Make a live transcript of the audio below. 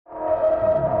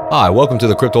Hi, welcome to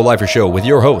the Crypto Lifer Show with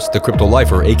your host, the Crypto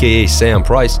Lifer, aka Sam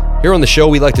Price. Here on the show,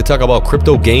 we like to talk about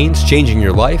crypto gains, changing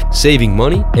your life, saving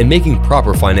money, and making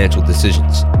proper financial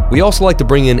decisions. We also like to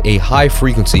bring in a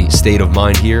high-frequency state of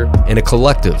mind here and a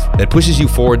collective that pushes you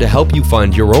forward to help you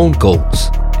find your own goals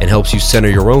and helps you center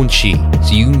your own chi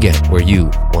so you can get where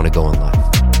you want to go in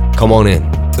life. Come on in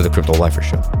to the Crypto Lifer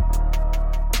Show.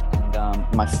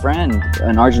 And my friend,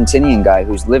 an Argentinian guy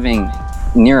who's living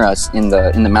near us in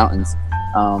the mountains,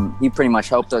 he pretty much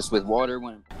helped us with water.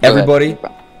 Everybody,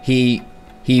 he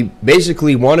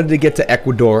basically wanted to get to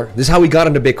Ecuador. This is how he got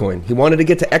into Bitcoin. He wanted to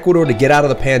get to Ecuador to get out of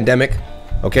the pandemic.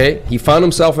 Okay, he found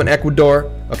himself in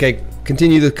Ecuador. Okay,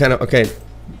 continue the kind of, okay.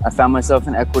 I found myself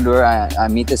in Ecuador. I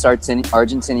meet this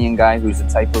Argentinian guy who's the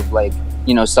type of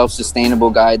self-sustainable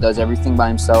guy, does everything by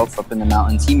himself up in the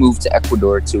mountains. He moved to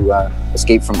Ecuador to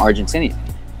escape from Argentina.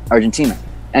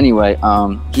 Anyway,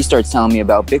 he starts telling me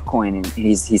about Bitcoin, and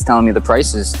he's telling me the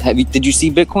prices. Did you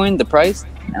see Bitcoin, the price?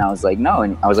 And I was like, no.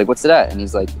 And I was like, what's that? And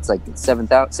he's like, it's like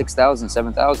 6,000,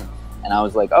 7,000. And I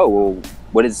was like, oh, well,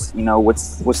 what's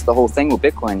the whole thing with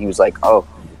Bitcoin? He was like,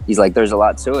 there's a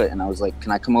lot to it. And I was like,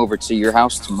 can I come over to your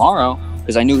house tomorrow?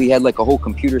 Because I knew he had like a whole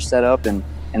computer set up and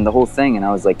the whole thing. And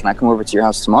I was like, can I come over to your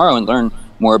house tomorrow and learn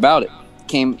more about it?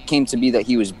 Came to be that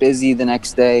he was busy the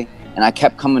next day. And I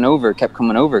kept coming over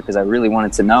because I really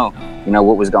wanted to know,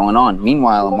 what was going on.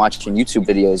 Meanwhile, I'm watching YouTube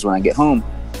videos when I get home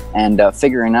and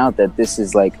figuring out that this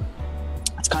is like,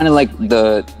 it's kind of like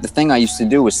the thing I used to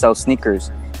do was sell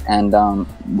sneakers. And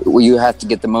you have to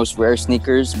get the most rare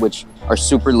sneakers, which are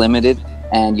super limited,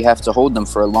 and you have to hold them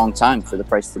for a long time for the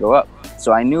price to go up.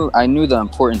 So I knew the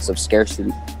importance of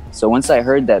scarcity. So once I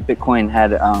heard that Bitcoin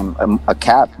had a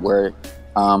cap where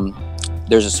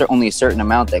there's only a certain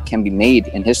amount that can be made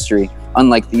in history,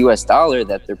 unlike the US dollar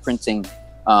that they're printing,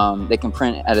 they can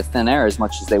print out of thin air as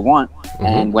much as they want. Mm-hmm.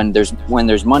 And when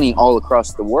there's money all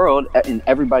across the world and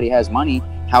everybody has money,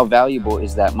 how valuable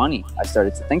is that money? I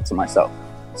started to think to myself.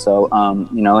 So,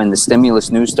 and the stimulus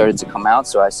news started to come out.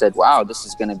 So I said, wow, this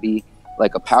is going to be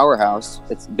like a powerhouse.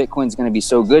 Bitcoin's going to be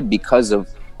so good because of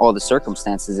all the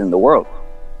circumstances in the world.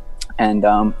 And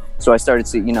so I started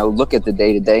to, look at the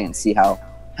day to day and see how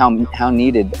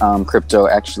needed crypto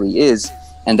actually is.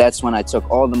 And that's when I took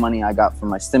all the money I got from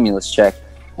my stimulus check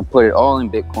and put it all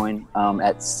in Bitcoin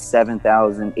at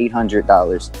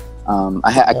 $7,800.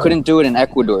 I couldn't do it in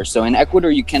Ecuador. So in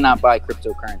Ecuador, you cannot buy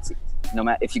cryptocurrency. No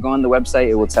matter if you go on the website,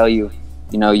 it will tell you,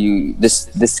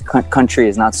 this country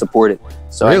is not supported.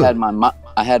 So really?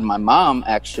 I had my mom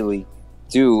actually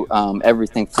do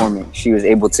everything for me. She was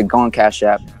able to go on Cash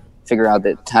App, figure out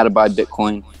how to buy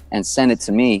Bitcoin, and send it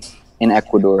to me in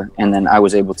Ecuador. And then I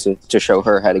was able to show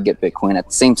her how to get Bitcoin at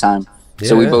the same time. Yeah.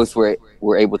 So we both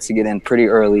were able to get in pretty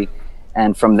early.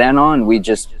 And from then on, we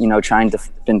just trying to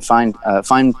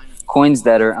find coins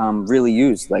that are really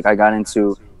used. Like I got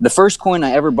into. The first coin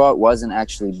I ever bought wasn't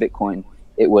actually Bitcoin.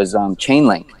 It was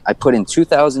Chainlink. I put in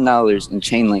 $2,000 in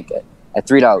Chainlink at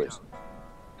 $3.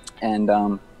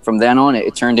 And from then on,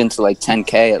 it turned into like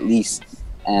 10K at least.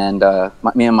 And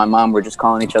me and my mom were just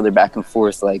calling each other back and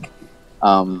forth, like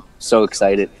so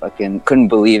excited. Fucking couldn't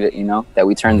believe it, that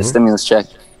we turned the stimulus check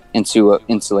into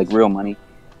like real money.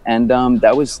 And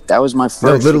that was my first.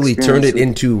 No, literally turned it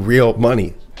into real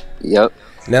money. Yep.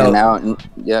 Now,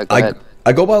 yeah, go ahead.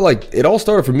 I go by it all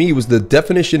started for me was the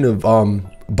definition of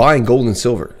buying gold and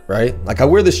silver, right? Like I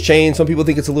wear this chain. Some people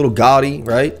think it's a little gaudy,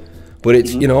 right? But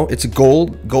it's it's a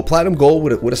platinum gold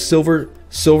with a silver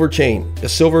chain, a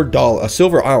silver dollar, a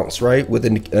silver ounce, right?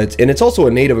 And it's also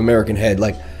a Native American head,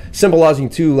 like symbolizing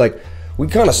too. Like we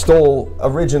kind of stole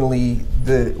originally.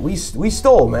 We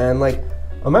stole, man. Like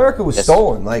America was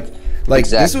stolen. Like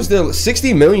exactly. This was the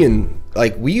 60 million.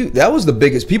 That was the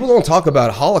biggest. People don't talk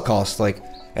about Holocaust,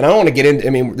 and I don't want to get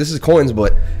into, this is coins,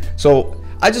 but so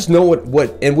I just know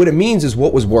what it means is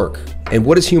what was work and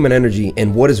what is human energy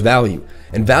and what is value.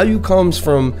 And value comes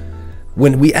from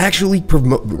when we actually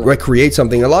create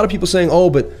something. A lot of people saying, oh,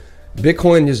 but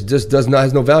Bitcoin just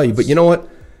has no value. But you know what?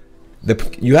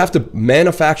 You have to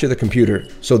manufacture the computer.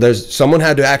 So someone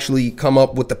had to actually come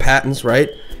up with the patents, right?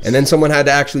 And then someone had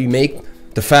to actually make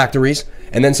the factories.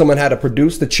 And then someone had to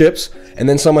produce the chips. And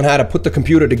then someone had to put the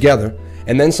computer together.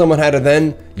 And then someone had to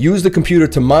then use the computer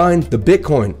to mine the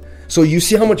Bitcoin. So you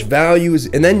see how much value is,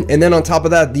 and then on top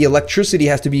of that, the electricity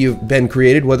has to been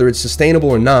created, whether it's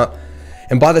sustainable or not.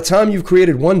 And by the time you've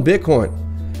created one Bitcoin,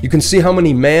 you can see how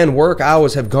many man work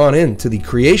hours have gone into the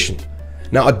creation.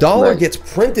 Now a dollar gets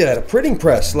printed at a printing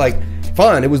press.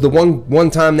 Fine, it was the one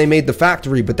time they made the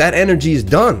factory, but that energy is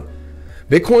done.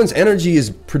 Bitcoin's energy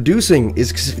is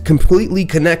completely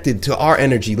connected to our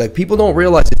energy. People don't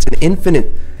realize it's an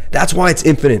infinite That's why it's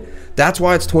infinite. That's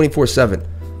why it's 24/7.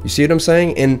 You see what I'm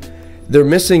saying? And they're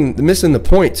missing the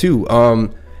point too.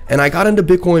 And I got into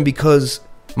Bitcoin because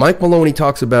Mike Maloney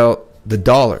talks about the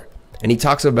dollar, and he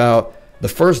talks about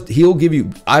he'll give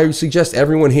you, I suggest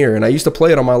everyone here, and I used to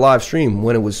play it on my live stream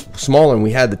when it was smaller and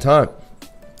we had the time.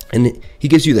 And he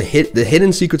gives you the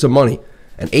hidden secrets of money,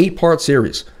 an 8-part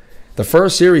series. The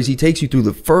first series, he takes you through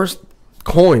the first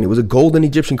coin. It was a golden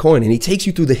Egyptian coin, and he takes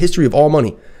you through the history of all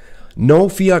money. No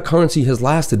fiat currency has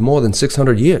lasted more than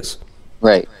 600 years.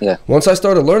 Right, yeah. Once I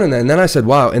started learning that, and then I said,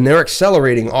 wow, and they're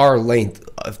accelerating our length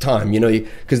of time,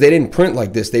 because they didn't print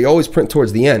like this. They always print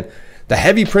towards the end. The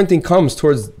heavy printing comes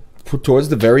towards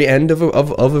the very end of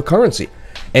a currency.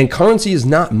 And currency is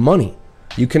not money.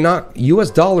 You cannot, US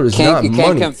dollar is not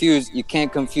money. You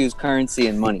can't confuse currency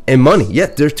and money. And money, yeah,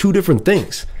 they're two different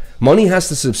things. Money has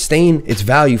to sustain its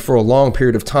value for a long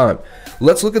period of time.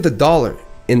 Let's look at the dollar.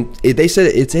 And they said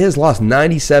it has lost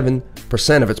 97%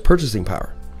 of its purchasing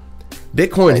power.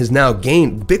 Bitcoin has now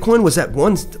gained. Bitcoin was at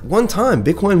one time,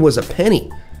 Bitcoin was a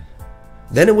penny.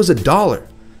 Then it was $1.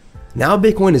 Now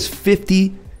Bitcoin is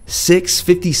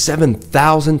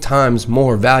 57,000 times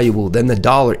more valuable than the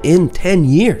dollar in 10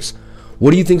 years.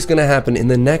 What do you think is going to happen in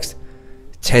the next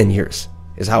 10 years?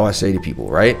 Is how I say to people,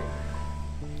 right?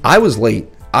 I was late.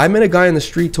 I met a guy in the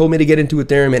street, told me to get into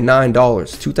Ethereum at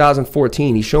 $9.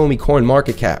 2014. He's showing me coin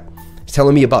market cap. He's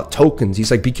telling me about tokens.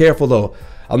 He's like, be careful though.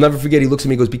 I'll never forget. He looks at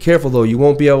me and goes, be careful though. You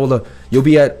won't be able to, you'll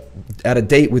be at a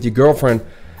date with your girlfriend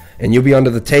and you'll be under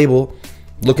the table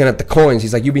looking at the coins.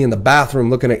 He's like, you'll be in the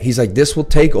bathroom looking at, he's like, this will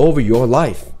take over your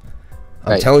life.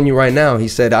 I'm telling you right now. He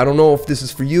said, I don't know if this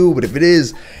is for you, but if it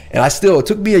is, and it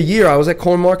took me a year. I was at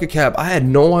CoinMarketCap. I had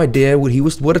no idea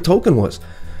what a token was.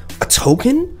 A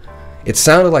token? It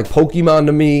sounded like Pokemon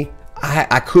to me.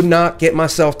 I could not get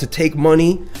myself to take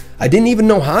money. I didn't even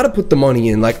know how to put the money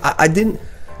in. Like I didn't.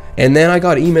 And then I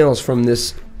got emails from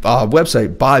this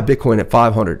website, buy Bitcoin at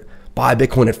 500, buy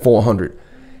Bitcoin at 400.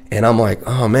 And I'm like,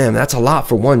 oh man, that's a lot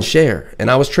for one share. And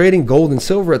I was trading gold and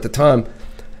silver at the time.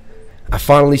 I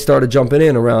finally started jumping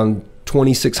in around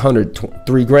 2,600,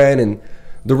 $3,000, and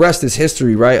the rest is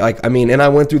history, right? And I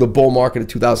went through the bull market of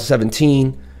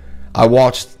 2017. I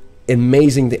watched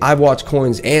I've watched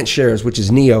coins, Ant Shares, which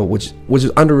is Neo, which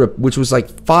was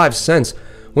like 5 cents,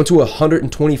 went to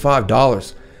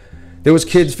 $125. There was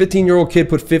kids, 15-year-old kid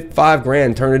put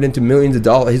 $5,000, turned it into millions of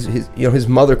dollars. His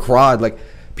mother cried. Like,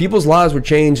 people's lives were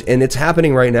changed, and it's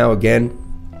happening right now again.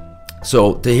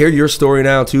 So to hear your story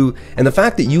now too, and the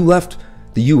fact that you left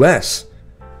the US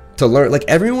to learn, like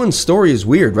everyone's story is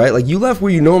weird, right? Like you left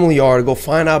where you normally are to go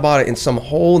find out about it in some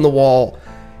hole in the wall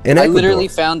in Ecuador. I literally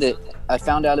found it. I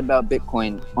found out about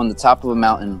Bitcoin on the top of a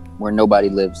mountain where nobody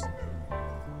lives.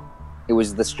 It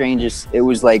was the strangest. It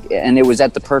was like, and it was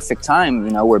at the perfect time,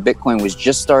 where Bitcoin was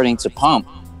just starting to pump,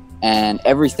 and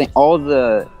everything, all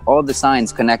the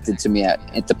signs connected to me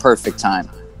at the perfect time.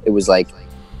 It was like,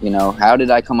 how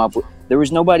did I come up with? There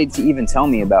was nobody to even tell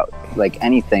me about like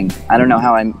anything. I don't know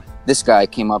how this guy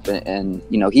came up and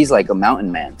he's like a mountain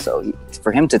man. So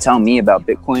for him to tell me about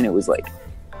Bitcoin, it was like,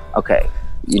 okay,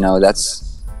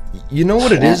 that's. You know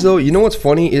what it is though? You know what's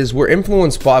funny is we're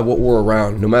influenced by what we're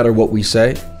around, no matter what we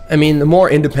say. I mean, the more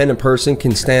independent person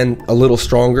can stand a little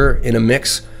stronger in a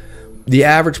mix. The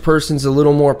average person's a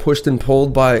little more pushed and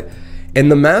pulled by, and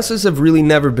the masses have really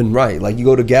never been right. Like you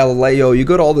go to Galileo, you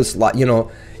go to all this,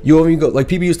 you even go, like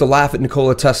people used to laugh at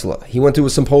Nikola Tesla. He went to a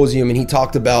symposium and he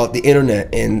talked about the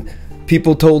internet, and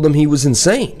people told him he was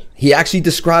insane. He actually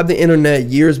described the internet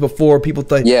years before people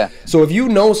thought. Yeah. So if you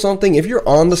know something, if you're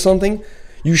onto something,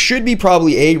 you should be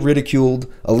probably ridiculed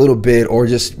a little bit or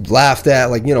just laughed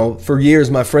at. Like, for years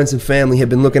my friends and family have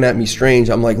been looking at me strange.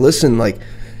 I'm like, listen, like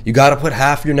you got to put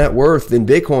half your net worth in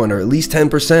Bitcoin or at least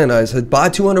 10%. I said, buy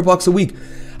 $200 a week.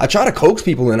 I try to coax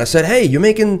people in. I said, hey, you're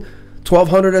making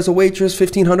 $1,200 as a waitress,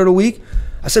 $1,500 a week.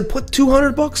 I said, put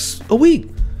 $200 a week.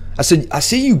 I said, I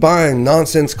see you buying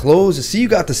nonsense clothes. I see you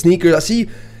got the sneakers. I see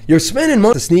you're spending money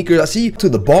on the sneakers. I see you to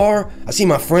the bar. I see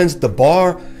my friends at the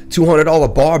bar,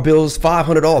 $200 bar bills,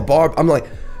 $500 bar. I'm like,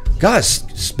 guys,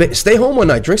 stay home one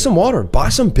night, drink some water, buy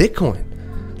some Bitcoin.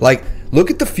 Like,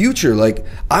 look at the future. Like,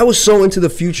 I was so into the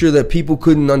future that people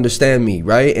couldn't understand me,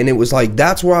 right? And it was like,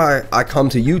 that's why I come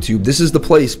to YouTube. This is the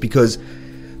place, because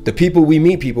the people, we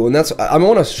meet people. And that's, I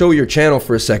want to show your channel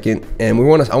for a second, and I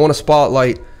want to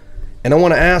spotlight, and I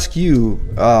want to ask you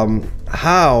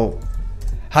how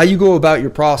you go about your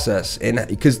process. And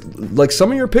because like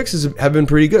some of your picks have been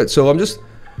pretty good. So I'm just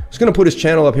gonna put his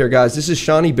channel up here, guys. This is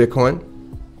Seany Bitcoin.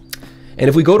 And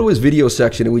if we go to his video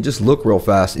section and we just look real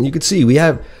fast, and you can see we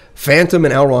have Phantom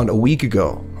and Elrond a week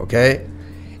ago, okay?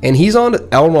 And he's on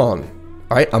Elrond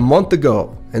all right, a month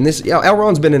ago, and this, yeah,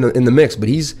 Elron's been in the mix, but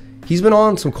he's been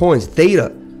on some coins. Theta,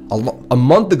 a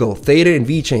month ago, Theta and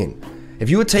VeChain. If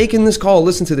you had taken this call,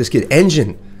 listen to this kid,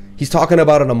 Engine. He's talking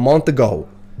about it a month ago.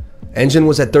 Engine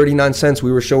was at 39 cents.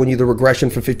 We were showing you the regression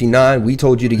from 59. We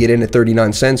told you to get in at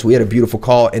 39 cents. We had a beautiful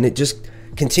call, and it just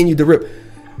continued to rip.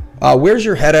 Where's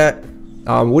your head at?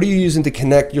 What are you using to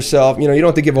connect yourself? You know, you don't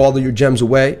have to give all of your gems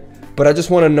away, but I just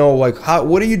want to know, like,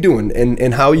 what are you doing,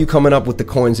 and how are you coming up with the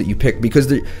coins that you pick?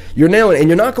 Because you're nailing it, and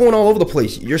you're not going all over the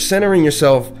place. You're centering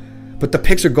yourself, but the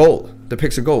picks are gold. The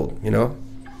picks are gold, you know?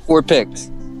 4 picks.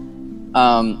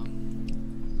 I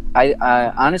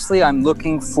honestly, I'm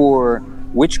looking for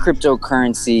which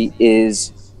cryptocurrency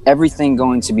is everything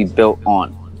going to be built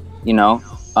on, you know?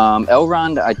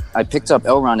 Elrond, I picked up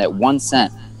Elrond at 1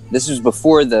 cent. This was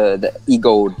before the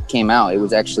e-gold came out. It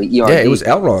was actually ERD. Yeah, it was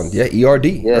Elrond. Yeah, ERD.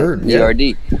 Yeah,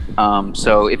 ERD.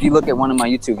 So if you look at one of my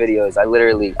YouTube videos, I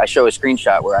show a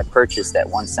screenshot where I purchased at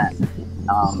 1 cent.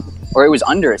 Or it was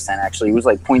under a cent, actually. It was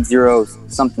like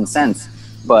 0.0 something cents.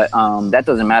 But that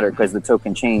doesn't matter because the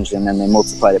token changed and then they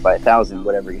multiplied it by 1,000,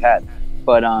 whatever you had.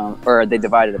 But or they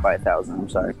divided it by 1,000. I'm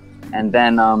sorry. And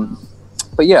then,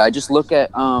 but yeah, I just look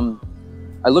at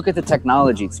the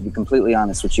technology. To be completely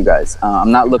honest with you guys,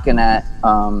 I'm not looking at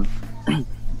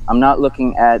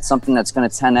something that's going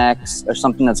to 10x or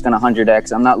something that's going to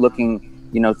 100x. I'm not looking,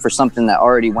 you know, for something that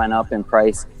already went up in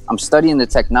price. I'm studying the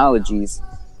technologies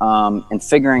and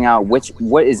figuring out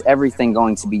what is everything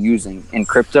going to be using in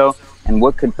crypto and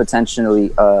what could potentially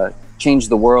change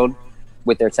the world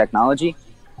with their technology.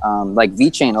 Like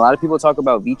VeChain, a lot of people talk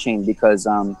about VeChain because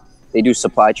they do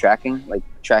supply tracking, like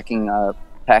tracking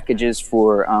packages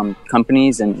for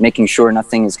companies and making sure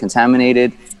nothing is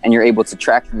contaminated, and you're able to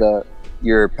track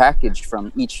your package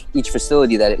from each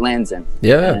facility that it lands in.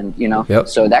 Yeah, and you know, yep.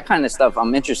 So that kind of stuff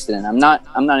I'm interested in. I'm not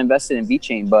invested in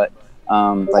VeChain, but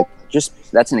like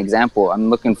just that's an example. I'm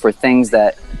looking for things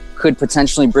that could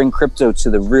potentially bring crypto to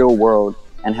the real world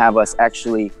and have us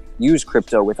actually use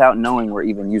crypto without knowing we're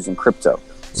even using crypto.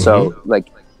 So like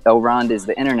Elrond is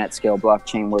the internet scale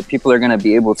blockchain where people are going to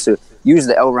be able to use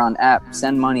the Elrond app,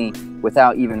 send money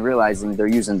without even realizing they're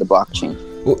using the blockchain.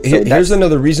 Well, here's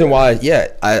another reason why,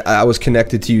 I was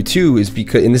connected to you too, is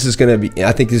because, and this is going to be,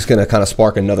 I think this is going to kind of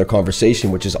spark another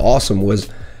conversation, which is awesome, was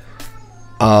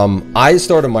I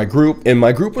started my group, and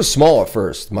my group was small at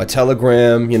first. My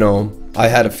Telegram, you know, I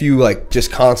had a few like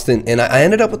just constant, and I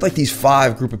ended up with like these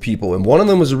 5 group of people, and one of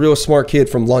them was a real smart kid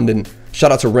from London.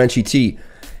 Shout out to Wrenchy T.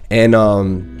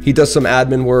 And he does some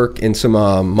admin work and some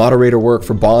moderator work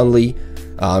for Bondly.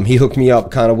 He hooked me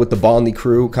up kind of with the Bondly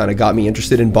crew, kind of got me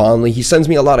interested in Bondly. He sends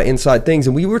me a lot of inside things,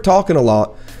 and we were talking a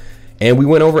lot, and we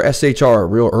went over SHR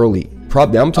real early.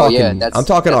 Probably I'm talking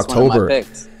October.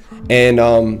 And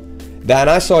that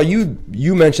I saw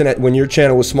you mention it when your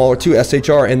channel was smaller too,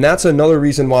 SHR, and that's another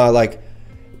reason why, like,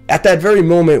 at that very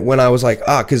moment when I was like,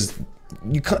 because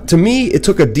to me it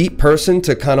took a deep person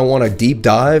to kind of want to deep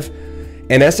dive.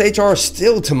 And SHR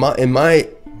still, in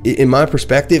my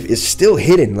perspective, is still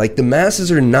hidden. Like, the masses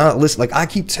are not listening. Like, I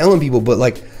keep telling people, but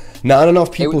like, not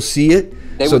enough people see it.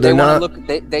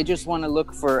 They just want to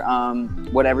look for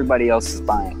what everybody else is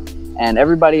buying, and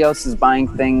everybody else is buying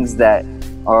things that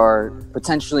are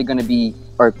potentially going to be,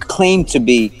 or claim to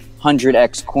be,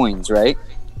 100x coins, right?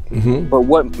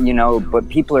 But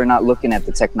people are not looking at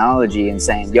the technology and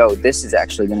saying, yo, this is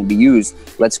actually going to be used.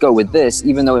 Let's go with this,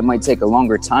 even though it might take a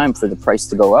longer time for the price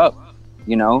to go up.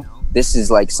 You know, this is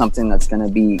like something that's going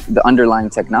to be the underlying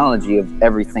technology of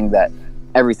everything in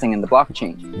the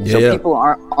blockchain. So people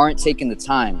aren't taking the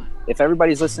time. If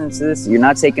everybody's listening to this, you're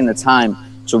not taking the time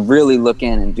to really look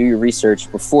in and do your research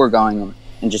before going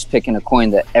and just picking a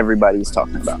coin that everybody's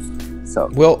talking about. So,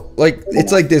 well, like,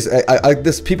 it's like this.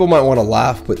 This people might want to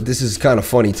laugh, but this is kind of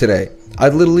funny today. I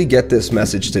literally get this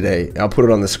message today. I'll put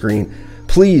it on the screen.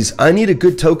 Please, I need a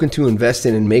good token to invest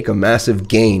in and make a massive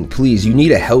gain. Please, you need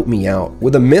to help me out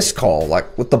with a missed call.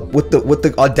 Like, with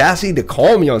the audacity to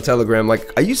call me on Telegram.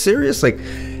 Like, are you serious? Like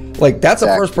that's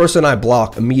the first person I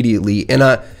block immediately. And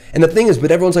the thing is,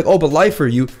 but everyone's like, oh, but lifer,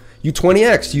 you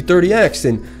 20x, you 30x,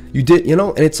 and you did, you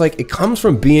know, and it's like, it comes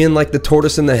from being like the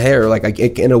tortoise and the hare, like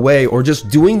in a way, or just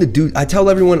doing I tell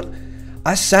everyone,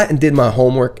 I sat and did my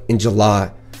homework in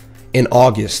July, in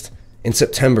August, in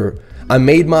September. I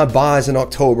made my buys in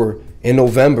October, in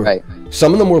November. Right.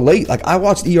 Some of them were late. Like, I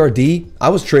watched ERD. I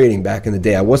was trading back in the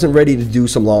day. I wasn't ready to do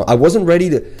some long. I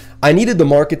needed the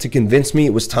market to convince me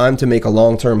it was time to make a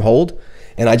long-term hold.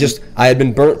 And I had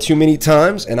been burnt too many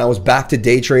times, and I was back to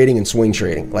day trading and swing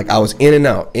trading. Like, I was in and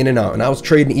out, and I was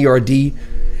trading ERD,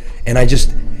 and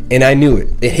And I knew it.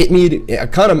 It hit me. I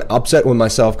kind of upset with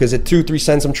myself because at 2-3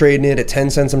 cents I'm trading it, at 10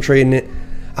 cents I'm trading it.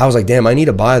 I was like, damn, I need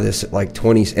to buy this at like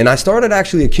 20. And I started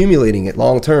actually accumulating it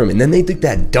long term. And then they did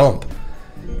that dump.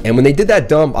 And when they did that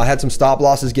dump, I had some stop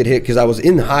losses get hit because I was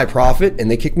in high profit, and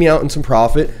they kicked me out in some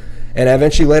profit. And I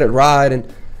eventually let it ride.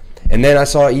 And then I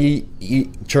saw E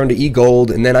turn to E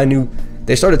Gold, and then I knew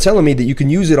they started telling me that you can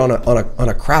use it on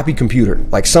a crappy computer,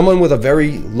 like someone with a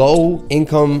very low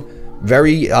income,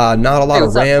 very not a lot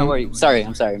of RAM. I'm sorry.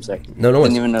 No,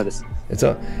 didn't even notice.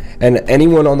 And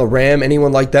anyone on the RAM,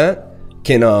 anyone like that,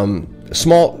 can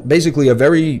basically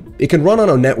it can run on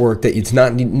a network that it's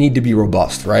not need to be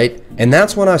robust, right? And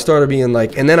that's when I started being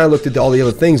like, and then I looked at all the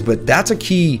other things, but that's a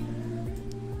key.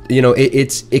 You know,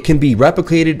 it can be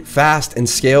replicated fast and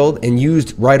scaled and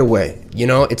used right away. You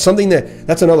know, it's something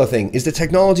that's another thing. Is the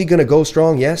technology going to go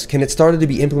strong? Yes. Can it start to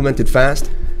be implemented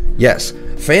fast? Yes.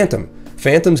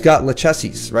 Phantom's got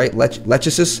Lechesis, right?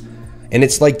 Lechesis, and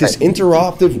it's like this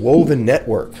interoperative woven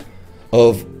network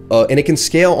of and it can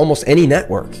scale almost any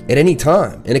network at any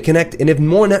time, and and if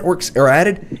more networks are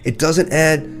added, it doesn't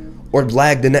add or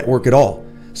lag the network at all,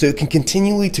 so it can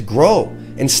continually to grow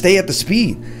and stay at the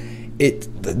speed.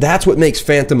 That's what makes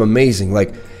Phantom amazing.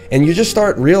 Like, and you just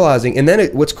start realizing, and then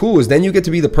what's cool is then you get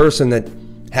to be the person that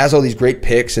has all these great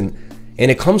picks, and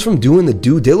it comes from doing the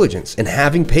due diligence and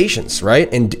having patience,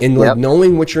 right? And like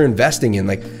knowing what you're investing in.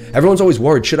 Like, everyone's always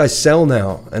worried, should I sell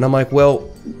now? And I'm like, well,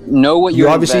 know what you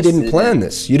obviously didn't plan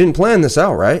this. You didn't plan this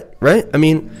out, right? I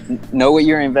mean, know what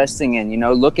you're investing in. You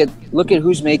know, look at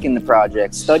who's making the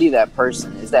project. Study that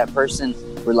person. Is that person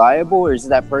reliable, or is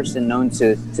that person known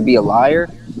to be a liar?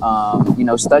 You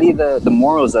know, study the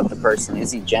morals of the person.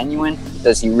 Is he genuine?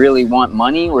 Does he really want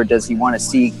money, or does he want to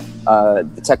see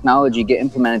the technology get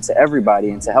implemented to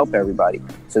everybody and to help everybody?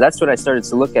 So that's what I started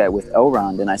to look at with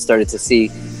Elrond, and I started to see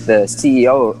the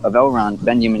CEO of Elrond,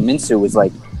 Benjamin Minsu, was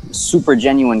like a super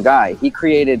genuine guy. He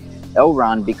created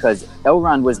Elrond because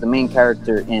Elrond was the main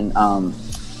character in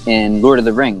Lord of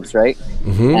the Rings, right?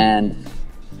 Mm-hmm.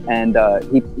 And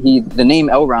he the name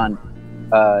Elrond,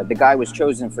 the guy was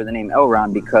chosen for the name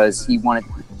Elrond because he wanted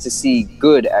to see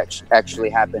good actually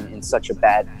happen in such a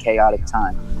bad, chaotic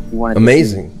time. He wanted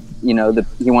amazing. To see, you know,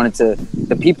 he wanted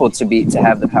the people to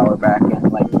have the power back,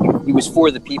 and like he was for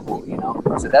the people, you know.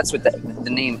 So that's what the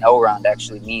name Elrond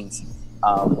actually means.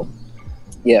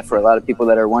 Yeah, for a lot of people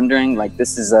that are wondering, like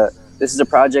this is a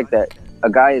project that a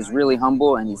guy is really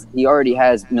humble, and he already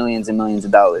has millions and millions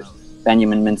of dollars.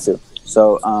 Benjamin Minsu.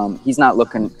 So he's not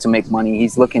looking to make money.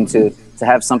 He's looking to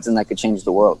have something that could change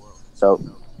the world. So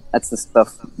that's the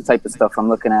type of stuff I'm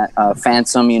looking at.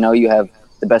 Phantom, you know, you have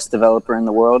the best developer in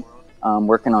the world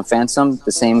working on Phantom,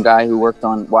 the same guy who worked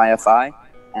on YFI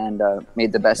and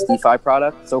made the best DeFi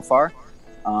product so far.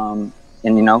 And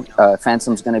you know,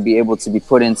 Phantom's going to be able to be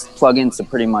plug into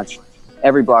pretty much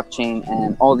every blockchain,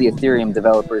 and all the Ethereum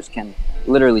developers can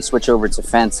literally switch over to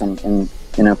Phantom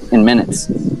in minutes.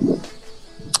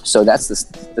 So that's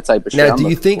the type of shit. Now, do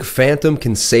you think Phantom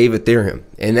can save Ethereum?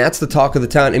 And that's the talk of the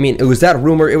town. I mean, it was that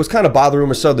rumor. It was kind of bothering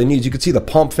rumor, so the news. You could see the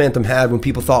pump Phantom had when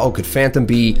people thought, oh, could Phantom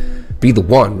be the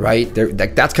one, right?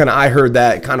 That's kind of, I heard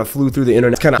that, kind of flew through the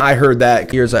internet. Kind of, I heard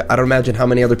that years. I don't imagine how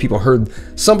many other people heard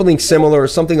something similar or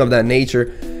something of that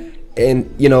nature.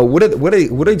 And you know,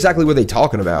 what exactly were they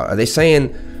talking about? Are they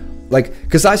saying, like,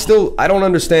 because I don't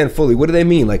understand fully. What do they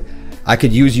mean? Like, I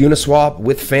could use Uniswap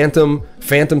with Phantom.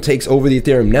 Phantom takes over the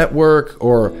Ethereum network,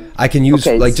 or I can use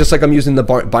like just like I'm using the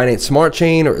Binance Smart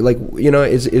Chain, or like, you know,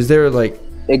 is there like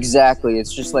exactly?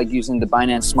 It's just like using the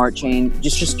Binance Smart Chain,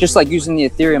 just like using the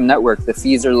Ethereum network. The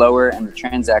fees are lower and the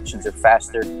transactions are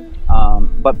faster.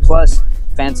 But plus,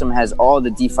 Phantom has all the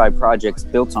DeFi projects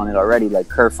built on it already, like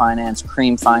Curve Finance,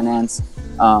 Cream Finance.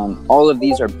 All of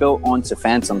these are built onto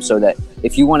Phantom, so that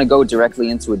if you want to go directly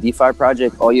into a DeFi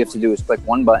project, all you have to do is click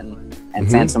one button, and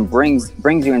Phantom brings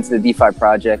you into the DeFi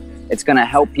project. It's going to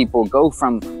help people go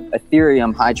from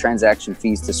Ethereum high transaction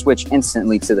fees to switch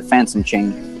instantly to the Phantom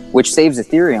chain, which saves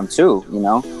Ethereum too. You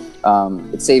know,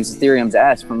 it saves Ethereum's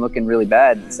ass from looking really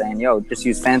bad and saying, "Yo, just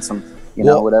use Phantom," you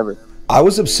know, whatever. I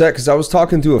was upset because I was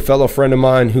talking to a fellow friend of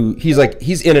mine who he's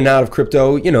in and out of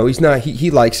crypto. You know, he's not,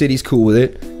 he likes it. He's cool with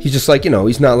it. He's just like, you know,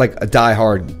 he's not like a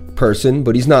diehard person,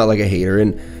 but he's not like a hater.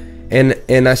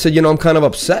 And I said, you know, I'm kind of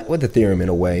upset with Ethereum in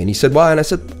a way. And he said, why? And I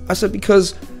said,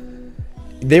 because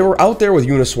they were out there with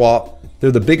Uniswap.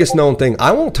 They're the biggest known thing.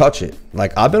 I won't touch it.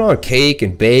 Like, I've been on Cake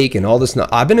and Bake and all this.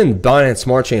 I've been in Binance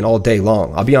Smart Chain all day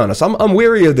long. I'll be honest. I'm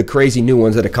weary of the crazy new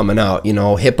ones that are coming out. You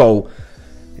know, Hippo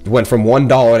went from $1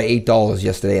 to $8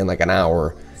 yesterday in like an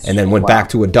hour, and then went back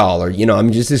to $1. You know, I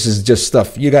mean, this is just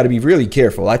stuff. You got to be really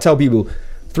careful. I tell people,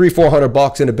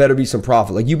 $300-400 and it better be some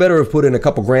profit. Like you better have put in a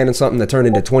couple grand in something that turned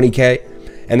into 20K,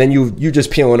 and then you're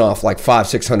just peeling off like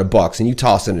 $500-600 and you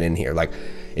tossing it in here. Like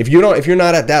if you're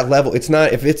not at that level, it's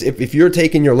not, if you're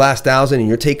taking your last 1,000 and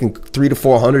you're taking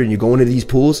 300-400 and you're going to these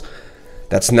pools,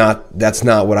 that's not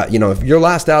what I, if your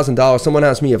last $1,000, someone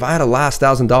asked me if I had a last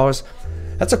 $1,000,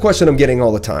 that's a question I'm getting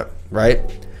all the time, right?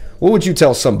 What would you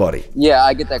tell somebody? Yeah,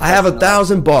 I get that question. I have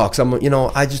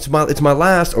 $1,000. It's my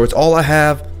last, or it's all I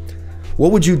have.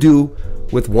 What would you do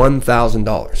with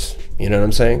 $1,000? You know what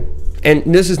I'm saying? And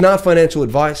this is not financial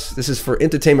advice. This is for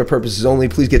entertainment purposes only.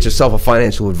 Please get yourself a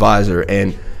financial advisor.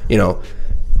 And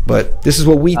but this is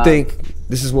what we think.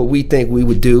 This is what we think we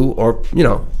would do, or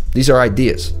these are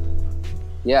ideas.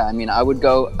 Yeah, I mean, I would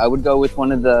go with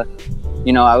one of the,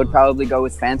 I would probably go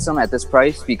with Phantom at this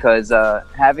price, because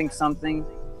having something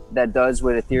that does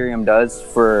what Ethereum does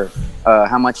for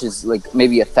how much is like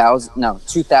maybe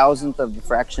 2,000th of a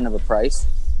fraction of a price,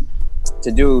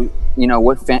 to do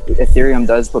what Ethereum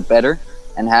does but better,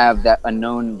 and have that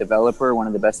unknown developer, one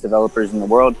of the best developers in the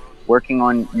world, working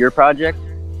on your project,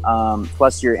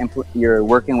 plus you're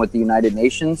working with the United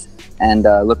Nations and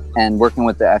working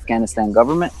with the Afghanistan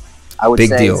government. I would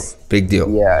say big deal.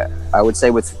 Yeah, I would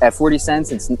say at 40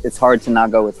 cents, it's hard to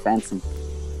not go with Phantom.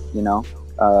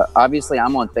 Obviously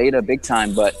I'm on Theta big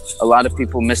time, but a lot of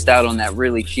people missed out on that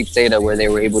really cheap Theta where they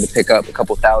were able to pick up a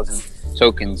couple thousand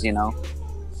tokens.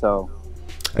 So.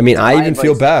 I mean, I even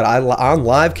feel bad. On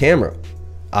live camera,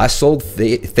 I sold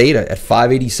Theta at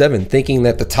 587, thinking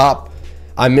that the top,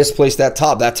 I misplaced that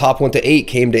top. That top went to 8,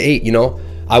 came to 8.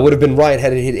 I would have been right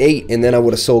had it hit 8, and then I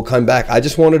would have sold, come back. I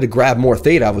just wanted to grab more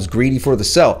Theta. I was greedy for the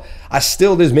sell.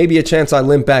 There's maybe a chance I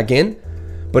limp back in,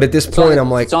 but at this point,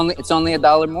 I'm like, it's only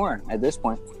 $1 more at this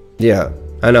point. Yeah,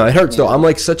 I know it hurts though. I'm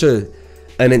like such an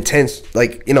intense,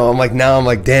 I'm like, now I'm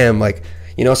like, damn, like.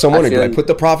 So I'm wondering, do I put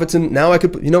the profits in? Now I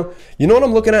could, what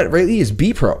I'm looking at lately is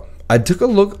B Pro. I took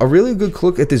a really good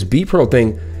look at this B Pro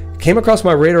thing. Came across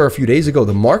my radar a few days ago.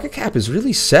 The market cap is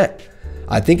really set.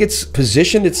 I think it's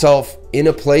positioned itself in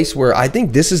a place where I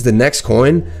think this is the next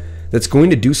coin that's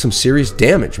going to do some serious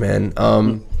damage, man.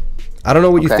 I don't know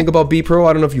what you think about B Pro.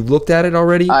 I don't know if you've looked at it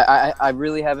already. I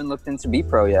really haven't looked into B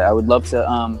Pro yet. I would love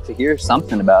to hear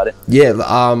something about it. Yeah,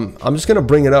 I'm just gonna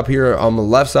bring it up here on the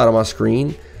left side of my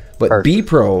screen. But perfect. B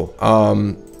Pro,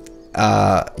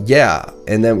 yeah,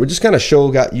 and then we're just gonna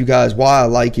show you guys why I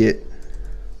like it,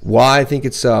 why I think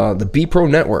it's the B Pro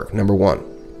network. Number one,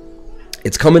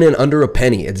 it's coming in under a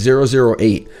penny at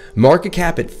 008, market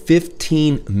cap at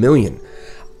 15 million.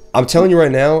 I'm telling you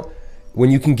right now,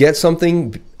 when you can get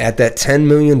something at that $10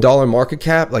 million market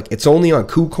cap, like it's only on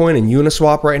KuCoin and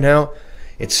Uniswap right now,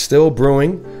 it's still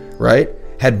brewing, right?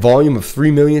 Had volume of 3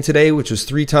 million today, which was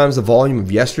 3 times the volume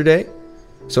of yesterday.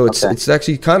 So it's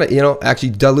actually kind of,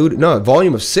 actually diluted. No,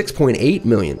 volume of 6.8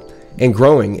 million and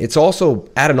growing. It's also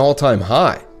at an all-time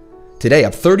high today,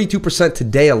 up 32%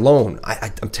 today alone.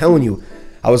 I'm telling you,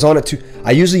 I was on it too.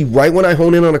 I usually, right when I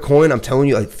hone in on a coin, I'm telling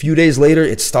you, like a few days later,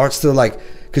 it starts to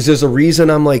because there's a reason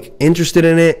I'm like interested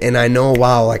in it, and I know,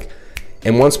 wow,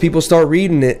 and once people start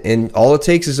reading it, and all it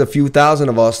takes is a few thousand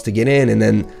of us to get in, and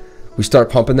then we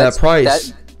start pumping that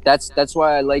price. That's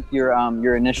why I like your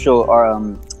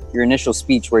initial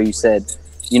speech where you said,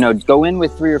 go in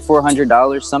with $300 or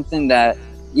 $400, something that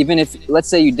even if, let's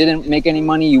say you didn't make any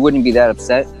money, you wouldn't be that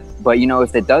upset. But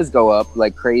if it does go up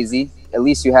like crazy, at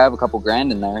least you have a couple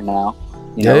grand in there now.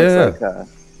 It's like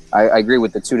I agree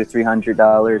with the $200 to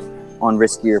 $300 on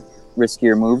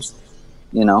riskier moves.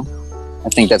 I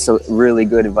think that's a really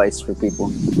good advice for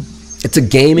people. It's a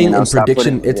gaming and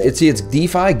prediction. It's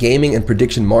DeFi gaming and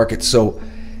prediction market. So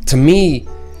to me,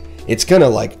 it's gonna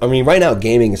right now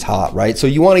gaming is hot, right? So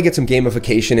you want to get some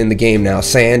gamification in the game now.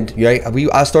 Sand, right?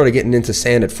 I started getting into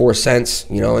sand at 4 cents,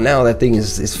 and now that thing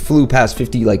is flew past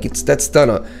 50. That's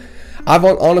done I've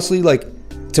honestly,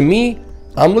 to me,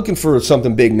 I'm looking for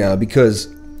something big now,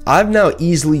 because I've now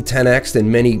easily 10x'd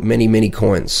in many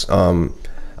coins.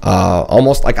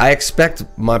 Almost I expect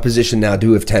my position now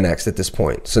to have 10x'd at this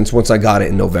point, since once I got it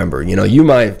in November.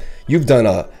 You've done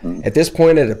at this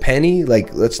point at a penny,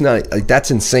 let's not,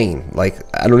 that's insane. I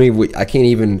can't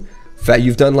even,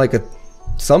 you've done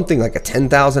something like a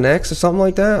 10,000x or something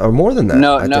like that, or more than that.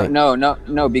 No,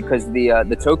 because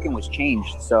the token was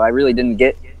changed, so I really didn't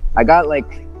get, I got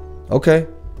okay.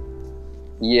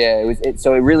 Yeah,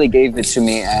 so it really gave it to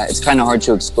me. It's kind of hard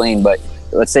to explain, but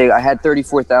let's say I had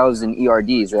 34,000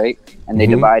 ERDs, right? And they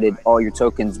divided all your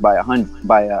tokens by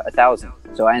 1,000.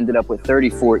 So I ended up with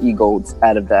 34 e-golds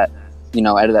out of that,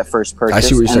 out of that first purchase. I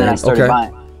see what you're saying. Then I started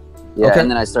buying. Yeah, and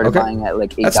then I started buying at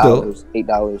 $8,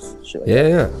 $8, shit like that.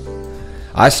 Yeah.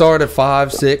 I saw it at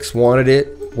 5, 6, wanted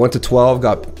it, went to 12,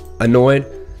 got annoyed.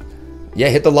 Yeah,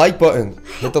 hit the like button.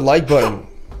 Hit the like button.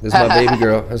 This is my baby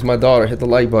girl. That's my daughter. Hit the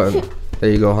like button. There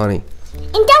you go, honey.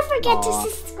 And don't forget to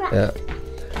subscribe. Yeah.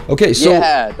 Okay, so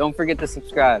yeah, don't forget to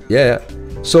subscribe. yeah.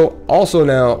 So also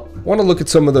now, want to look at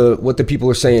some of what the people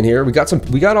are saying here. We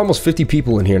got almost 50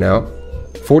 people in here now.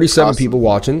 47 Awesome. people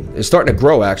watching. It's starting to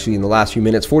grow actually in the last few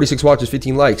minutes. 46 watches,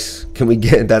 15 likes. Can we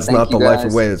get? That's Thank not the you, life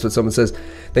guys. way. That's what someone says.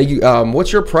 Thank you.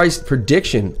 What's your price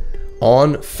prediction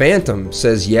on Phantom?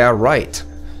 Says yeah, right.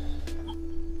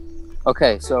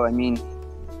 Okay, so I mean,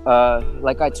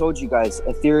 like I told you guys,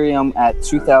 Ethereum at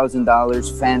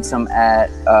 $2,000, Phantom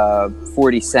at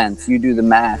 40 cents. You do the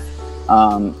math.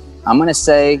 I'm gonna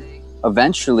say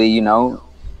eventually, you know,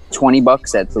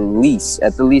 $20 at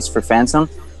the least for Phantom,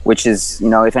 which is, you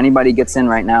know, if anybody gets in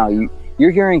right now,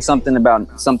 you're hearing something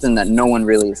about something that no one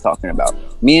really is talking about.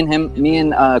 Me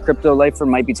and Crypto Lifer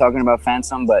might be talking about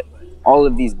Phantom, but all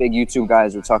of these big YouTube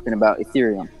guys are talking about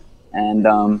Ethereum.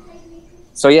 And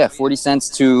so yeah, 40 cents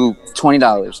to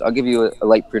 $20. I'll give you a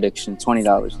light prediction,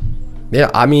 $20. Yeah,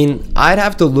 I mean, I'd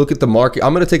have to look at the market.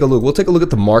 I'm gonna take a look. We'll take a look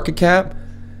at the market cap.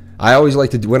 I always like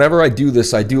to do, whenever I do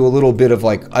this, I do a little bit of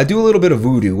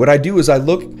voodoo. What I do is I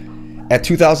look at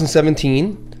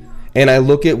 2017 and I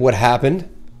look at what happened,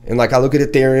 and like I look at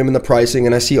Ethereum and the pricing,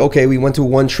 and I see, okay, we went to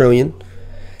 1 trillion.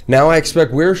 Now I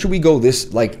expect, where should we go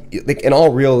this, like in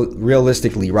all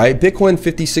realistically, right? Bitcoin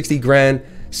 50, 60 grand,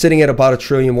 sitting at about 1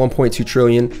 trillion, 1.2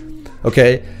 trillion.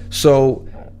 Okay, so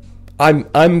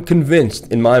I'm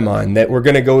convinced in my mind that we're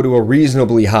gonna go to a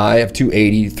reasonably high of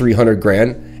 280, 300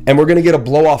 grand. And we're going to get a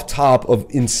blow off top of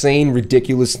insane,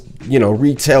 ridiculous, you know,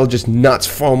 retail, just nuts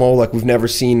FOMO like we've never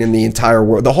seen in the entire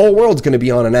world. The whole world's going to be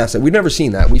on an asset. We've never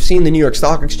seen that. We've seen the New York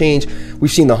Stock Exchange.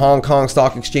 We've seen the Hong Kong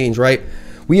Stock Exchange, right?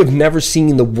 We have never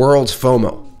seen the world's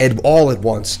FOMO all at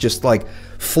once, just like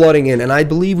flooding in. And I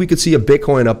believe we could see a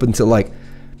Bitcoin up into like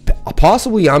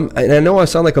possibly, and I know I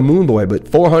sound like a moon boy, but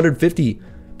 450,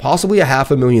 possibly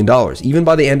 $500,000, even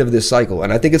by the end of this cycle.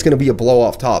 And I think it's going to be a blow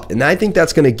off top. And I think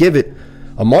that's going to give it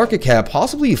a market cap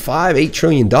possibly $8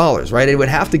 trillion, right? It would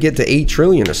have to get to 8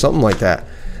 trillion or something like that.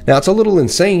 Now it's a little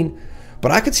insane,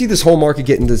 but I could see this whole market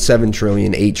getting to 7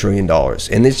 trillion, $8 trillion.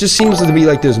 And it just seems to be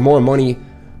like there's more money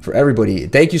for everybody.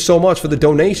 Thank you so much for the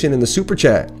donation and the super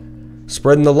chat.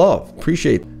 Spreading the love.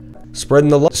 Appreciate it. Spreading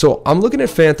the love. So I'm looking at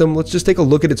Phantom. Let's just take a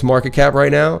look at its market cap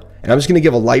right now. And I'm just going to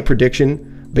give a light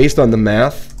prediction based on the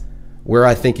math where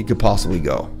I think it could possibly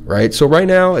go, right? So right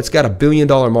now it's got $1 billion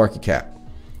market cap.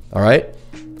 All right?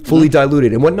 Fully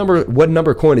diluted. And what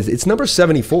number coin is it? It's number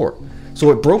 74. So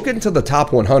it broke into the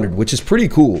top 100, which is pretty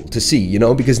cool to see, you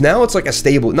know, because now it's like a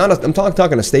stable, I'm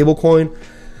talking a stable coin,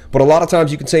 but a lot of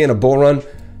times you can say in a bull run,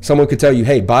 someone could tell you,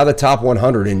 hey, buy the top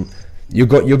 100 and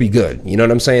you'll be good. You know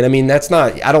what I'm saying? I mean, I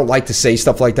don't like to say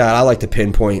stuff like that. I like to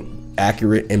pinpoint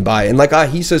accurate and buy. And like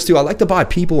he says too, I like to buy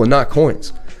people and not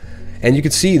coins. And you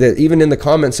can see that even in the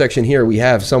comment section here, we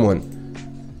have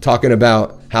someone talking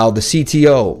about how the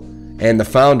CTO and the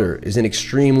founder is an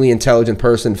extremely intelligent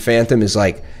person. Phantom is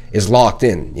locked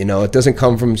in. You know, it doesn't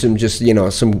come from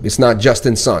it's not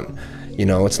Justin Sun. You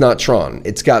know, it's not Tron.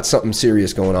 It's got something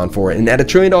serious going on for it. And at $1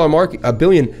 trillion market, $1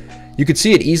 billion, you could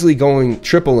see it easily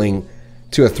tripling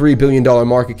to a $3 billion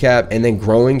market cap and then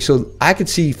growing. So I could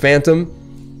see Phantom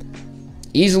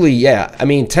easily. Yeah, I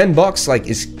mean,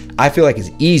 $10 I feel like is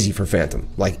easy for Phantom,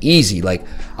 like easy. Like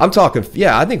I'm talking,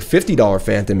 yeah, I think $50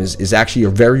 Phantom is actually a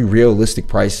very realistic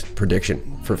price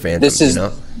prediction for Phantom. This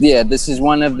is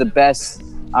one of the best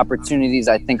opportunities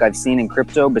I think I've seen in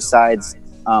crypto besides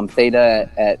Theta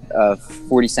at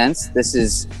 40 cents. This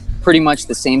is pretty much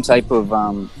the same type of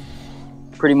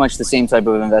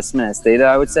investment as Theta,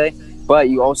 I would say. But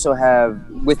you also have,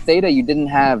 with Theta, you didn't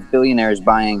have billionaires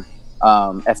buying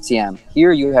FTM.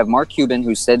 Here you have Mark Cuban,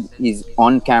 who said he's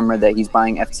on camera that he's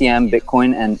buying FTM,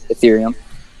 Bitcoin, and Ethereum.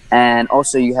 And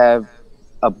also you have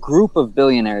a group of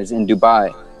billionaires in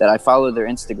Dubai that I follow their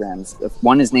Instagrams.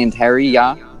 One is named Harry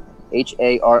Yah,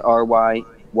 HarryYeh,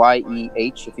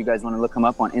 if you guys want to look him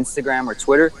up on Instagram or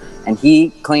Twitter. And he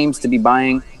claims to be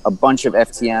buying a bunch of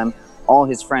FTM. All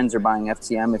his friends are buying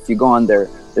FTM. If you go on their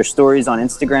stories on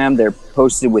Instagram, they're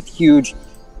posted with huge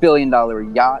billion-dollar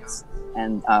yachts.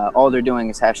 And all they're doing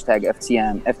is hashtag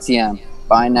FTM,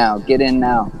 buy now, get in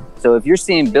now. So if you're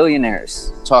seeing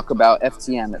billionaires talk about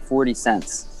FTM at 40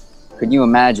 cents, could you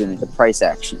imagine the price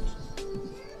action?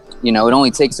 You know, it only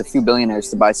takes a few billionaires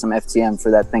to buy some FTM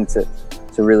for that thing to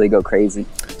really go crazy.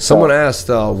 Someone asked,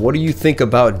 what do you think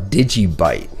about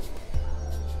Digibyte?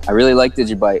 I really like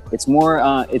Digibyte. It's more,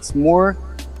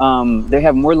 they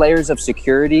have more layers of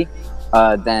security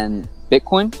than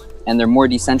Bitcoin, and they're more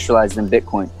decentralized than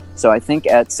Bitcoin. So I think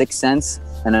at 6 cents,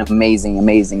 an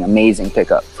amazing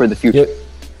pickup for the future. Yeah.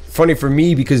 Funny for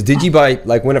me because Digibyte,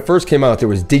 like when it first came out, there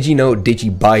was DigiNote,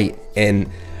 Digibyte, and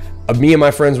me and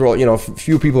my friends were all, you know, a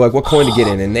few people like, what coin to get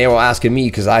in? And they were asking me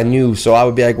because I knew. So I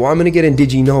would be like, well, I'm going to get in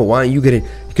DigiNote. Why don't you get it?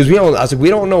 Because I was like, we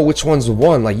don't know which one's the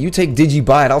one. Like, you take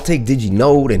Digibyte, I'll take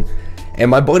DigiNote. And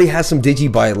my buddy has some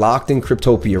Digibyte locked in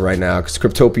Cryptopia right now. Because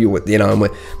Cryptopia, you know, I'm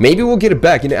like, maybe we'll get it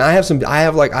back. You know,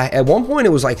 at one point,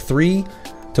 it was like $3,000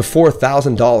 to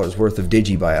 $4,000 worth of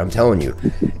Digibyte. I'm telling you.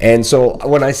 And so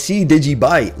when I see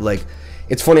Digibyte, like,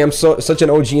 it's funny, I'm such an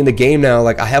OG in the game now.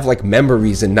 Like, I have like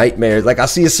memories and nightmares. Like, I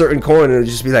see a certain coin and it'll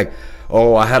just be like,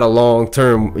 oh, I had a long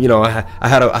term, you know, I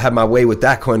had my way with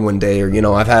that coin one day, or, you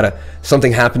know, I've had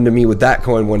something happen to me with that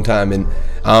coin one time. And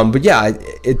but yeah,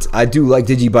 I do like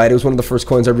Digibyte. It was one of the first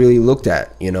coins I really looked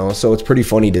at, you know. So it's pretty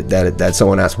funny that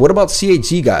someone asked, what about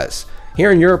CHG guys?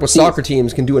 Here in Europe, with soccer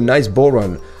teams can do a nice bull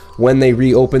run when they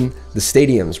reopen the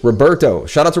stadiums. Roberto,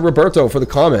 shout out to Roberto for the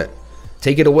comment.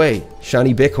 Take it away,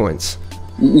 Seany Bitcoins.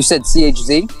 You said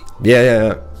CHZ?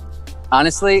 Yeah.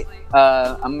 Honestly,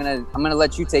 I'm gonna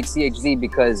let you take CHZ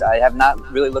because I have not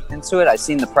really looked into it. I've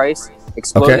seen the price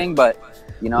exploding, but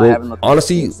you know, I haven't looked.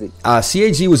 Honestly, into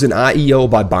CHZ was an IEO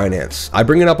by Binance. I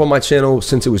bring it up on my channel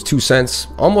since it was 2 cents,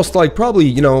 almost like probably,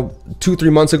 you know,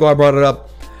 2-3 months ago. I brought it up.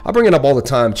 I bring it up all the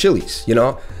time. Chili's, you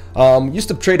know, used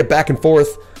to trade it back and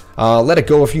forth. Let it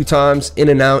go a few times, in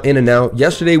and out.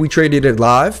 Yesterday we traded it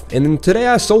live, and then today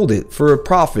I sold it for a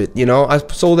profit. You know, I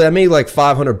sold it. I made like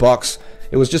 $500.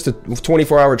 It was just a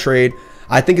 24-hour trade.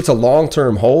 I think it's a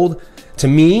long-term hold. To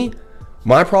me,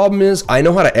 my problem is I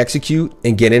know how to execute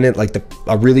and get in it like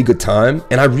a really good time,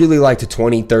 and I really like to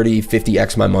 20, 30,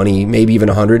 50x my money, maybe even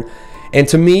 100. And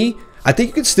to me, I think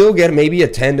you could still get maybe a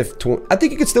 10 to 20. I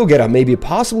think you could still get maybe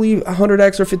possibly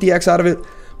 100x or 50x out of it.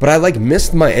 But I like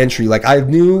missed my entry. Like I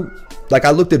knew, like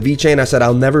I looked at VeChain, I said,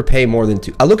 I'll never pay more than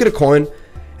I look at a coin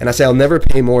and I say, I'll never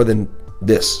pay more than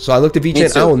this. So I looked at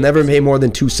VeChain, I will never pay more than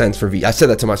 2 cents for V. I said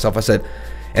that to myself. I said,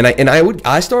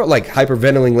 I start like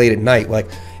hyperventilating late at night. Like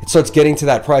it starts getting to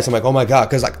that price. I'm like, oh my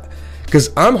God. Cause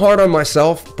I'm hard on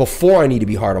myself before I need to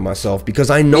be hard on myself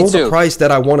because I know the price that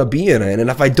I want to be in.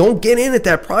 And if I don't get in at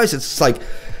that price, it's like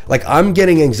I'm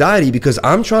getting anxiety because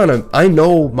I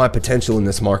know my potential in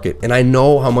this market and I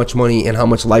know how much money and how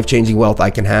much life-changing wealth I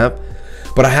can have,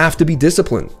 but I have to be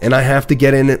disciplined and I have to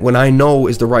get in it when I know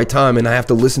is the right time and I have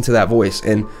to listen to that voice.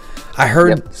 And I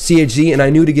heard CHZ and I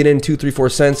knew to get in 2, 3, 4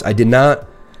 cents. I did not.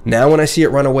 Now when I see it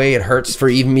run away, it hurts for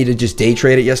even me to just day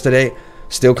trade it yesterday.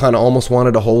 Still kind of almost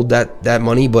wanted to hold that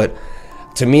money, but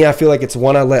to me, I feel like it's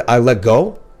one I let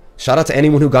go. Shout out to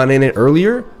anyone who got in it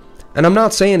earlier. And I'm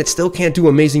not saying it still can't do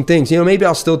amazing things. You know, maybe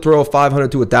I'll still throw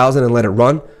 500 to 1,000 and let it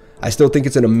run. I still think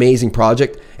it's an amazing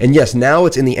project. And yes, now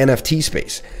it's in the NFT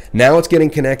space. Now it's getting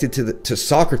connected to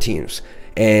soccer teams.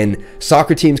 And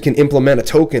soccer teams can implement a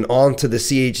token onto the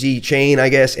CHZ chain, I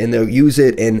guess, and they'll use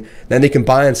it. And then they can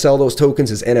buy and sell those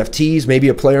tokens as NFTs. Maybe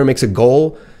a player makes a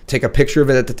goal, take a picture of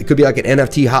it. It could be like an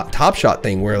NFT Top Shot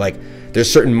thing where like there's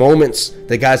certain moments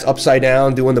the guy's upside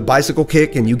down doing the bicycle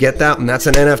kick and you get that and that's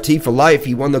an NFT for life.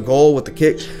 He won the goal with the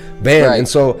kick, bam. Right. And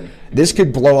so this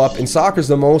could blow up. And soccer's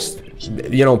the most,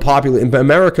 you know, popular. In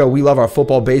America, we love our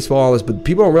football, baseball, all this, but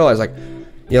people don't realize like,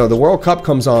 you know, the World Cup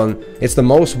comes on, it's the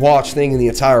most watched thing in the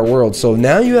entire world. So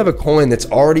now you have a coin that's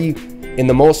already in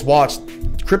the most watched.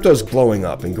 Crypto's blowing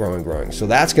up and growing. So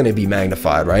that's going to be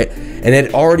magnified, right? And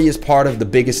it already is part of the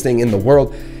biggest thing in the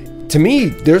world. To me,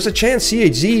 there's a chance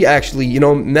CHZ actually, you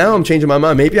know, now I'm changing my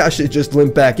mind. Maybe I should just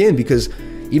limp back in because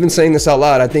even saying this out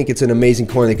loud, I think it's an amazing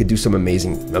coin that could do some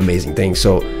amazing things.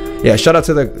 So yeah, shout out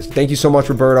to thank you so much,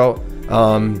 Roberto.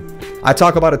 I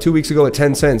talked about it 2 weeks ago at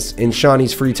 10 cents in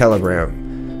Seany's free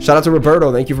Telegram. Shout out to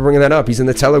Roberto. Thank you for bringing that up. He's in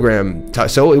the Telegram.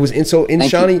 So it was in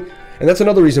Seany. And that's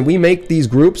another reason we make these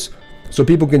groups so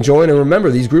people can join. And remember,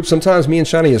 these groups, sometimes me and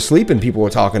Seany are sleeping, people are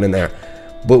talking in there.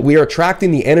 But we are attracting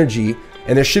the energy,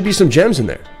 and there should be some gems in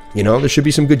there. You know, there should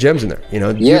be some good gems in there. You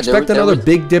know, do you expect another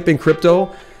big dip in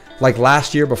crypto like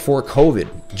last year before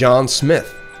COVID? John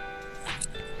Smith.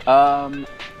 I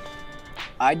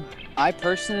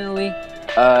personally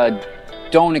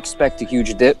don't expect a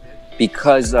huge dip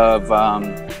because of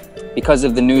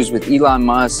the news with Elon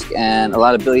Musk and a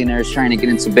lot of billionaires trying to get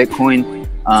into Bitcoin.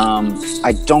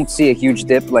 I don't see a huge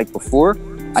dip like before.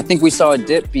 I think we saw a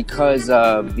dip because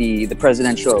of the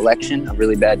presidential election, a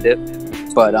really bad dip.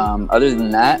 But other than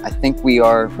that, I think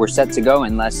we're set to go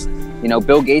unless, you know,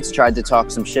 Bill Gates tried to talk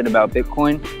some shit about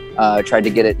Bitcoin, tried to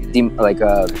get it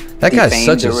that guy's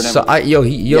such a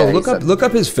look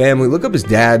up his family, look up his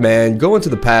dad, man. Go into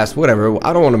the past, whatever.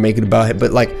 I don't want to make it about it,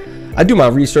 but like I do my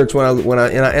research when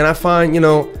I find, you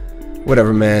know,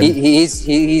 whatever, man.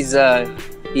 He's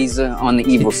on the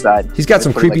evil side. He's got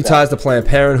some Let's put it creepy like ties to Planned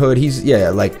Parenthood. He's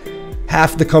like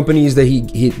half the companies that he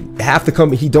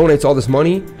donates all this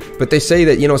money, but they say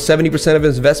that 70% of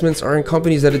his investments are in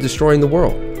companies that are destroying the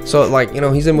world. So like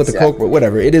he's in with the coke, but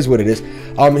whatever. It is what it is.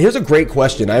 Here's a great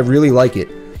question. I really like it.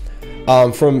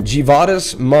 From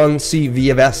Givadas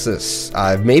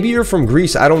Monsiviavesis. Maybe you're from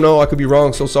Greece. I don't know. I could be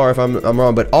wrong. So sorry if I'm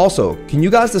wrong. But also, can you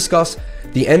guys discuss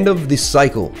the end of the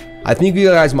cycle? I think you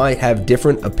guys might have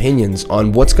different opinions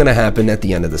on what's going to happen at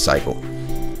the end of the cycle.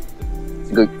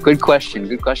 Good question.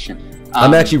 Good question.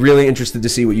 I'm actually really interested to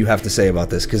see what you have to say about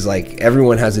this, because like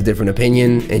everyone has a different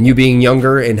opinion, and you being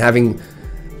younger and having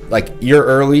like your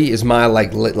early is my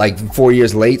like 4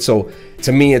 years late. So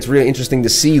to me, it's really interesting to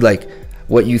see like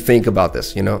what you think about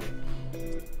this,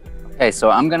 Okay, so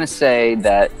I'm gonna say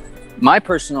that my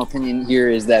personal opinion here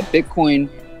is that Bitcoin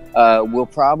will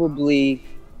probably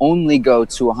only go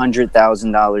to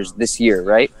 $100,000 this year,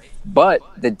 right? But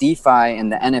the DeFi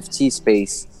and the NFT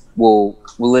space will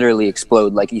literally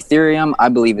explode. Like Ethereum, I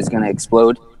believe is going to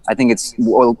explode. I think it's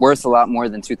worth a lot more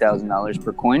than $2,000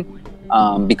 per coin,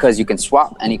 because you can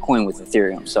swap any coin with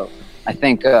Ethereum. So I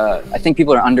think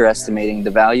people are underestimating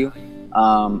the value.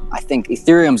 I think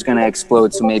Ethereum's going to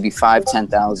explode to maybe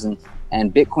 5,000-10,000,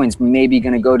 and Bitcoin's maybe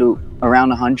going to go to around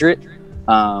 100,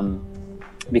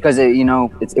 because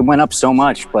it went up so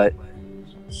much. But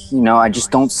I just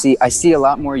don't see. I see a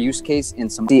lot more use case in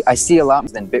some. I see a lot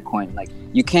than Bitcoin. Like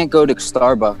you can't go to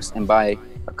Starbucks and buy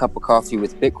a cup of coffee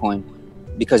with Bitcoin,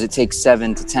 because it takes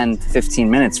 7 to 10 to 15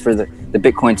 minutes for the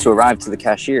Bitcoin to arrive to the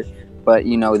cashier. But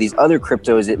these other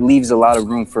cryptos, it leaves a lot of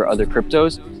room for other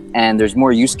cryptos, and there's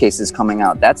more use cases coming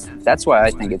out. That's why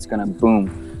I think it's going to boom.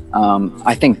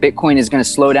 I think Bitcoin is going to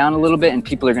slow down a little bit, and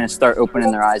people are going to start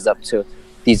opening their eyes up to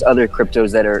these other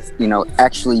cryptos that are,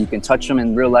 actually you can touch them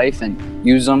in real life and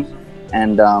use them.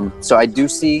 And so I don't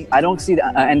see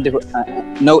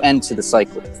no end to the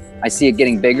cycle. I see it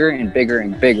getting bigger and bigger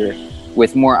and bigger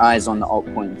with more eyes on the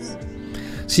altcoins.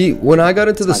 See, when I got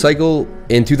into the cycle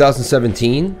in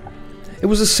 2017, it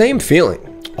was the same feeling.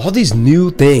 All these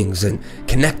new things and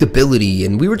connectability,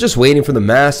 and we were just waiting for the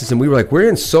masses, and we were like, we're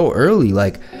in so early,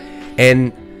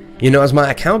 and as my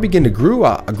account began to grow,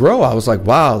 I was like,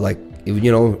 wow, like,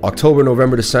 October,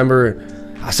 November, December,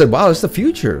 I said, wow, it's the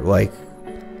future. Like,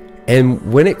 and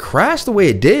when it crashed the way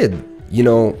it did,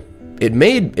 it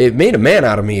made a man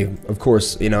out of me. Of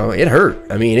course, it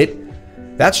hurt. I mean,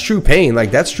 that's true pain.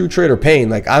 Like, that's true trader pain.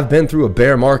 Like, I've been through a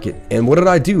bear market, and what did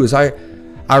I do is I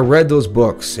read those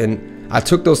books, and I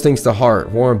took those things to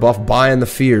heart. Warren Buffett, Buying the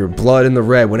Fear, Blood in the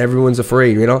Red, When Everyone's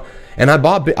Afraid, and I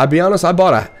bought a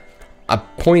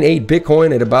 0.8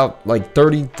 Bitcoin at about like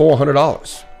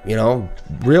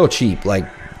 $3,400, real cheap. Like,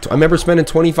 I remember spending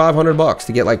 $2,500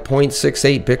 to get like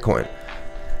 0.68 Bitcoin.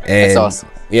 And, that's awesome.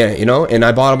 Yeah, and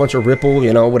I bought a bunch of Ripple,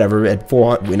 whatever, at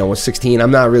 400, was 16.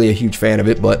 I'm not really a huge fan of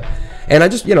it, but, and I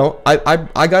just,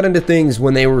 I got into things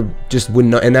when they were just,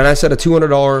 and then I set a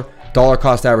 $200 dollar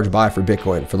cost average buy for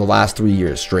Bitcoin for the last 3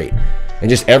 years straight. And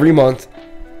just every month,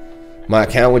 my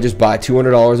account would just buy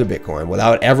 $200 of Bitcoin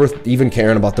without ever even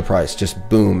caring about the price. Just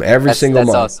boom, every single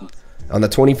month. Awesome. On the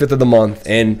 25th of the month.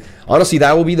 And honestly,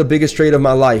 that will be the biggest trade of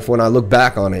my life when I look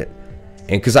back on it.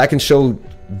 And because I can show,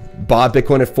 bought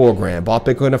Bitcoin at $4,000, bought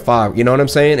Bitcoin at $5,000, you know what I'm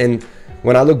saying? And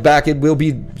when I look back, it will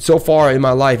be, so far in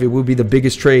my life, it will be the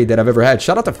biggest trade that I've ever had.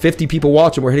 Shout out to 50 people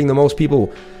watching. We're hitting the most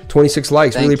people, 26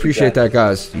 likes. Really appreciate that,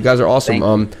 guys. You guys are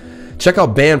awesome. Check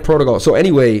out Band Protocol. So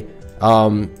anyway,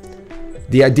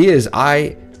 the idea is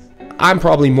I'm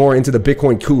probably more into the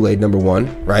Bitcoin Kool-Aid, number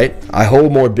one, right? I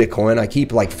hold more Bitcoin. I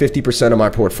keep like 50% of my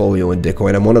portfolio in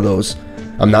Bitcoin. I'm one of those.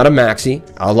 I'm not a maxi.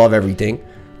 I love everything.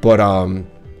 But, I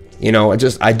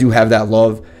do have that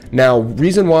love. Now,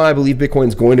 reason why I believe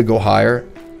Bitcoin's going to go higher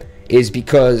is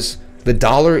because the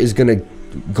dollar is going to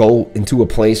go into a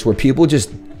place where people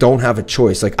just don't have a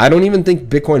choice. Like, I don't even think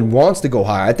Bitcoin wants to go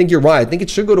higher. I think you're right. I think it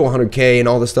should go to 100K and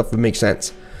all this stuff would make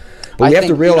sense. But we have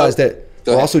to realize that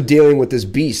we're also dealing with this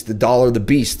beast, the dollar, the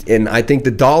beast. And I think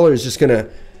the dollar is just going to,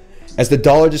 as the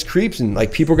dollar just creeps and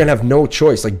like people are going to have no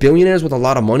choice. Like billionaires with a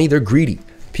lot of money, they're greedy.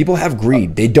 People have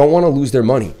greed. They don't want to lose their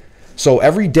money. So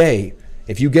every day,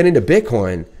 if you get into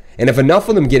Bitcoin, and if enough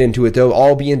of them get into it, they'll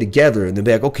all be in together and they'll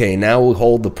be like, okay, now we'll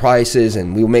hold the prices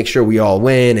and we'll make sure we all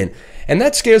win. And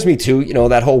that scares me too.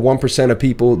 That whole 1% of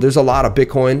people, there's a lot of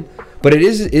Bitcoin, but it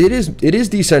is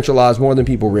decentralized more than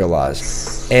people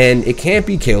realize. And it can't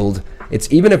be killed.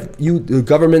 It's even if the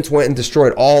governments went and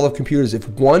destroyed all of computers, if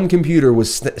one computer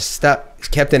was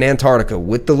kept in Antarctica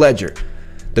with the ledger,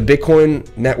 the Bitcoin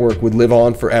network would live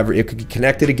on forever. It could be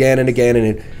connected again and again,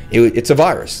 and it's a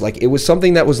virus. Like, it was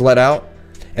something that was let out.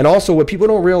 And also, what people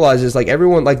don't realize is, like,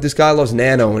 everyone, like, this guy loves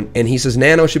Nano, and he says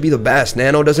Nano should be the best.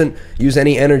 Nano doesn't use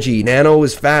any energy. Nano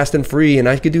is fast and free, and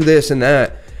I could do this and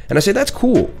that. And I say, that's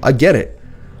cool. I get it.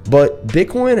 But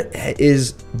Bitcoin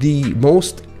is the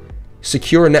most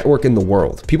secure network in the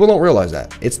world. People don't realize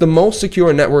that. It's the most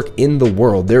secure network in the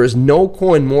world. There is no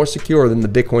coin more secure than the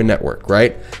Bitcoin network,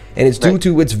 right? And it's due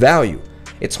to its value.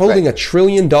 It's holding $1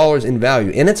 trillion in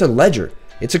value, and it's a ledger.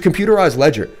 It's a computerized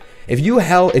ledger. If you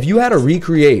had to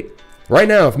recreate right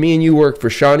now, if me and you worked for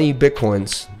Seany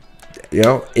Bitcoins, you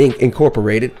know,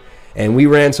 Incorporated, and we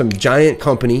ran some giant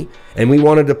company, and we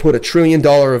wanted to put $1 trillion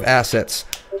of assets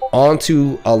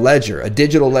onto a ledger, a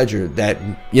digital ledger that,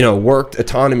 you know, worked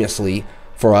autonomously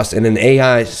for us in an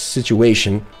AI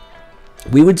situation,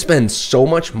 we would spend so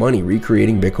much money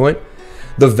recreating Bitcoin.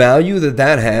 The value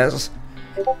that has,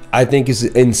 I think, is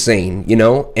insane, you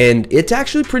know, and it's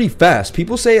actually pretty fast.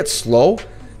 People say it's slow.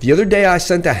 The other day I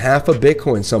sent a half a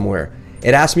Bitcoin somewhere.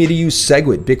 It asked me to use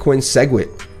Segwit, Bitcoin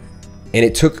Segwit, and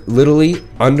it took literally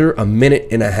under a minute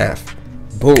and a half.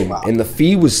 Boom. Wow. And the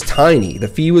fee was tiny. The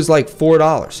fee was like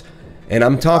 $4. And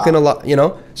I'm talking a lot, you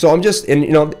know. So I'm just, and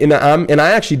you know, and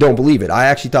I actually don't believe it. I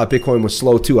actually thought Bitcoin was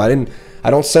slow too. I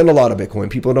don't send a lot of Bitcoin.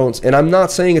 People don't, and I'm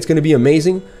not saying it's going to be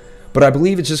amazing, but I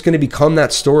believe it's just going to become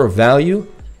that store of value.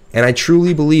 And I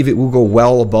truly believe it will go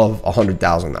well above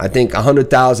 100,000. I think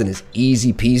 100,000 is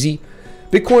easy peasy.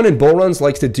 Bitcoin in bull runs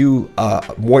likes to do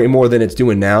way more than it's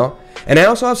doing now. And I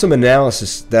also have some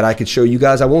analysis that I could show you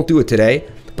guys. I won't do it today,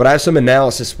 but I have some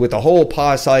analysis with a whole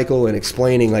pi cycle and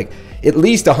explaining like at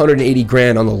least 180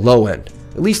 grand on the low end,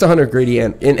 at least 100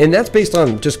 grand, and that's based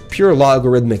on just pure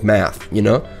logarithmic math, you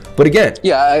know. But again,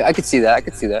 yeah, I could see that. I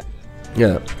could see that.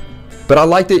 Yeah, but I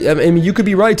like that. I mean, you could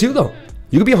be right too, though.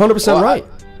 You could be 100% right.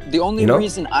 The only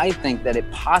reason I think that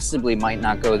it possibly might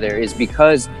not go there is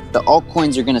because the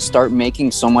altcoins are going to start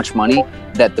making so much money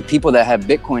that the people that have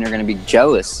Bitcoin are going to be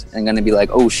jealous and going to be like,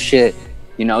 oh shit,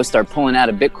 you know, start pulling out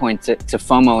of Bitcoin to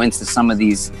FOMO into some of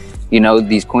these, you know,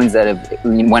 these coins that have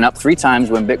went up 3 times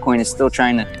when Bitcoin is still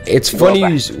trying to. It's funny.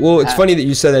 It's funny that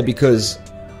you said that, because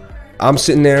I'm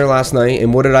sitting there last night,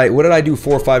 and what did I do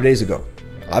 4 or 5 days ago?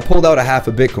 I pulled out a half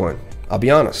a Bitcoin. I'll be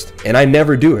honest, and I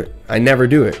never do it. And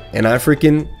I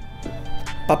freaking.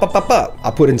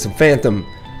 I put in some Phantom.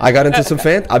 I got into some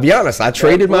Phantom. I'll be honest. I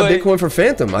traded my Bitcoin for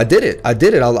Phantom. I did it. I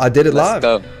did it live.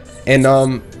 Go. And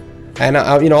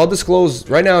I, you know, I'll disclose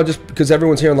right now, just because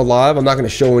everyone's here on the live. I'm not going to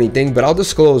show anything, but I'll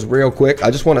disclose real quick. I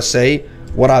just want to say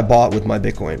what I bought with my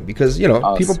Bitcoin, because you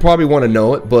know people probably want to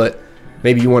know it, but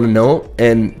maybe you want to know.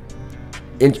 And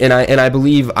I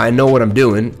believe I know what I'm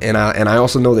doing, and I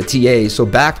also know the TA. So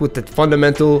backed with the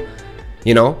fundamental,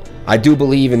 you know, I do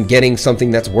believe in getting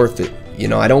something that's worth it. You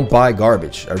know, I don't buy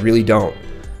garbage. I really don't.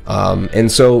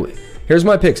 And so here's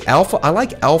my picks. Alpha. I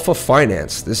like Alpha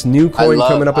Finance. This new coin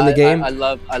coming up in the game. I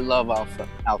love Alpha.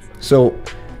 So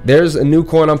there's a new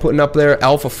coin I'm putting up there,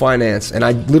 Alpha Finance, and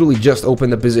I literally just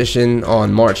opened the position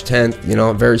on March 10th. You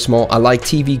know, very small. I like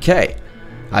TVK.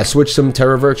 I switched some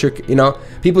TerraVertric. You know,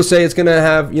 people say it's gonna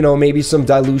have, you know, maybe some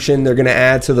dilution. They're gonna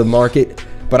add to the market,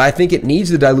 but I think it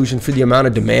needs the dilution for the amount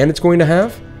of demand it's going to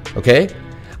have. Okay.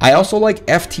 I also like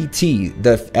FTT,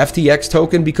 the FTX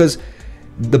token, because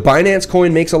the Binance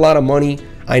coin makes a lot of money.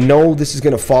 I know this is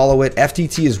going to follow it.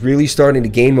 FTT is really starting to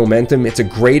gain momentum. It's a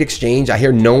great exchange. I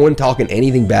hear no one talking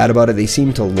anything bad about it. They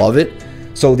seem to love it.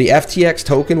 So the FTX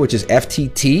token, which is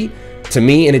FTT, to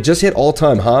me, and it just hit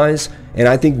all-time highs, and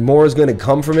I think more is going to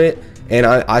come from it. And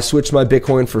I switched my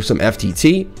Bitcoin for some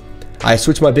FTT. I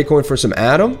switched my Bitcoin for some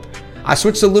Atom. I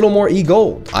switched a little more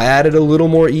e-gold. I added a little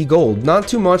more e-gold. Not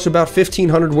too much, about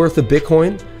 1,500 worth of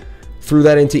Bitcoin. Threw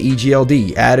that into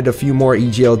EGLD. Added a few more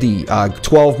EGLD.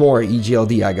 12 more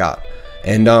EGLD I got.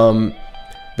 And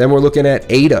then we're looking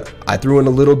at ADA. I threw in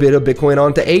a little bit of Bitcoin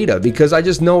onto ADA, because I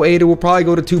just know ADA will probably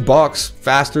go to $2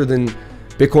 faster than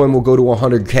Bitcoin will go to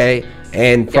 100K,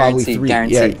 and probably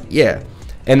guaranteed. Yeah.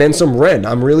 And then some REN.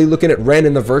 I'm really looking at REN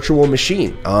in the virtual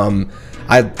machine.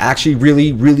 I actually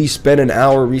really spent an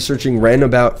hour researching REN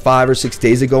about 5 or 6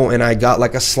 days ago, and I got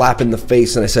like a slap in the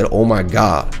face, and I said, oh my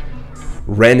God,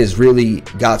 REN has really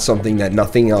got something that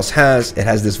nothing else has. It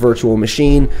has this virtual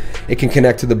machine. It can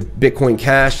connect to the Bitcoin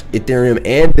Cash, Ethereum,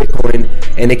 and Bitcoin,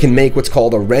 and it can make what's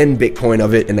called a REN Bitcoin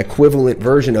of it, an equivalent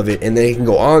version of it, and then it can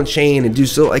go on chain and do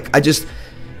so. Like,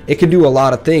 it can do a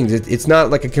lot of things. It's not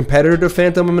like a competitor to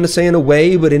Phantom, I'm going to say, in a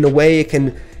way, but in a way it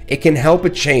can help a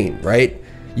chain, right?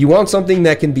 You want something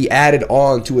that can be added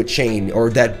on to a chain, or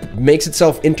that makes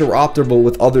itself interoperable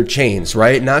with other chains,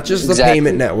 right? Not just the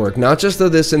payment network, not just the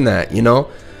this and that, you know?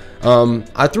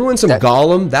 I threw in some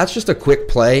Gollum. That's just a quick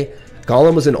play.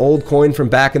 Gollum was an old coin from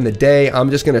back in the day.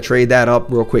 I'm just going to trade that up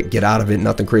real quick, get out of it,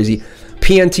 nothing crazy.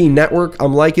 PNT Network,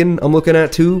 I'm looking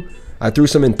at too. I threw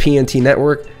some in PNT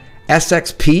Network.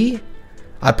 SXP,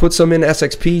 I put some in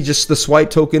SXP, just the swipe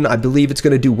token. I believe it's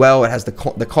going to do well. It has the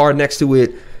card next to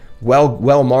it,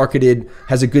 well marketed,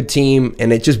 has a good team,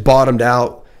 and it just bottomed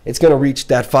out. It's going to reach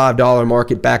that $5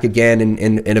 market back again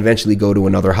and eventually go to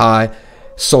another high.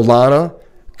 Solana,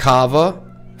 Kava,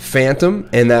 Phantom,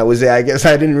 and that was it. I guess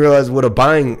I didn't realize what a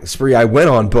buying spree I went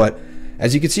on, but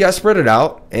as you can see, I spread it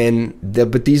out,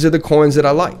 but these are the coins that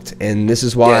I liked, and this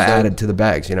is why I added to the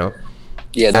bags, you know.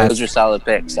 Yeah, those are solid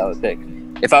picks.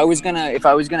 If I was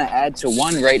gonna add to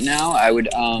one right now, I would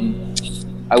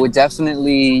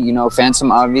definitely, you know,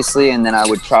 Phantom obviously, and then I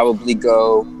would probably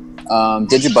go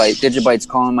Digibyte. Digibyte's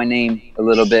calling my name a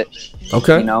little bit.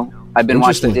 Okay. You know, I've been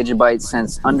watching Digibyte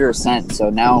since under a cent, so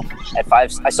now at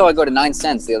 5, I saw it go to 9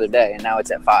 cents the other day, and now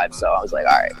it's at 5. So I was like,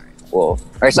 all right, well,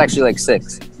 or it's actually like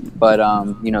 6. But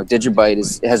you know,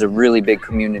 Digibyte has a really big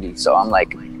community, so I'm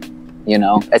like, you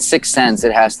know, at 6 cents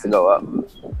it has to go up.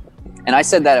 And I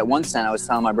said that at 1 cent. I was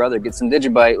telling my brother, get some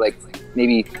Digibyte, like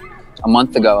maybe a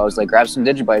month ago. I was like, grab some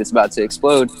Digibyte, it's about to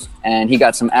explode. And he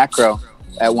got some Acro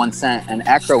at 1 cent, and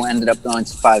Acro ended up going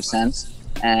to 5 cents.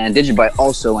 And Digibyte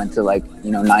also went to like,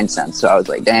 you know, 9 cents. So I was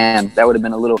like, damn, that would have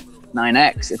been a little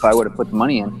 9x if I would have put the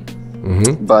money in.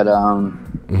 Mm-hmm. But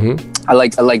I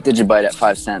like Digibyte at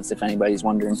 5 cents. If anybody's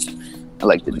wondering, I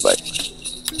like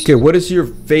Digibyte. Okay, what is your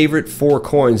favorite 4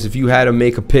 coins if you had to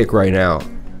make a pick right now?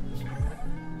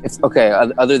 It's okay.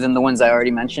 Other than the ones I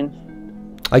already mentioned.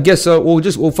 I guess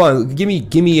well fine. Give me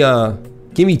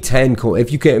 10 coins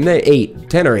if you can.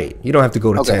 10 or 8. You don't have to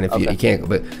go to 10 if you can't.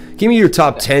 But give me your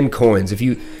top 10 coins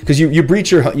because you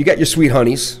got your sweet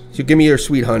honeys. So give me your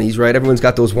sweet honeys, right? Everyone's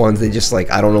got those ones. They just like,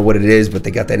 I don't know what it is, but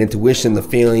they got that intuition, the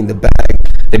feeling, the bag.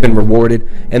 They've been rewarded.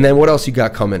 And then what else you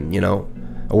got coming? You know,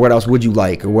 or what else would you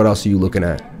like, or what else are you looking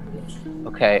at?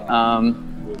 Okay.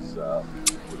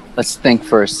 Let's think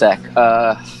for a sec.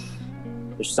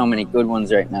 There's so many good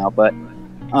ones right now, but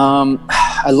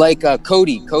I like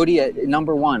Cody. Cody at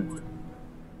number one.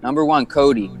 Number one,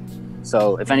 Cody.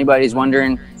 So if anybody's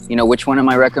wondering, you know, which one am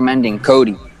I recommending?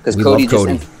 Cody, because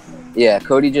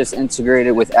Cody just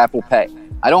integrated with Apple Pay.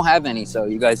 I don't have any, so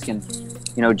you guys can,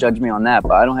 you know, judge me on that.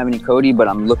 But I don't have any Cody, but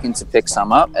I'm looking to pick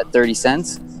some up at 30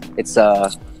 cents. It's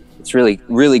really,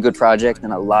 really good project,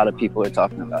 and a lot of people are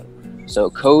talking about it. So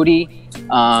Cody,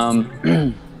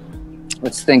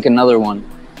 let's think another one.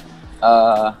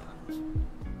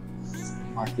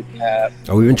 Market cap.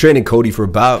 Oh, we've been trading Cody for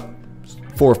about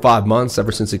 4 or 5 months,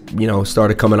 ever since it, you know,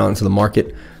 started coming onto the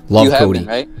market. Love Cody. Been,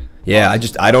 right? Yeah,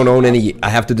 I don't own any. I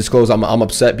have to disclose. I'm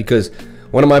upset because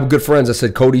one of my good friends, I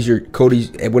said, Cody's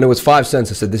when it was 5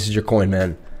 cents, I said, this is your coin,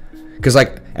 man. Because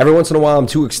like every once in a while I'm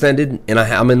too extended and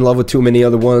I'm in love with too many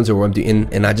other ones, or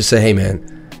and I just say, hey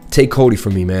man, take Cody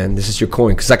from me, man. This is your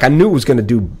coin. Because like I knew it was gonna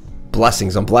do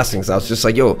blessings on blessings. I was just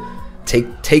like, yo,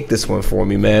 take this one for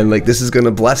me, man. Like this is gonna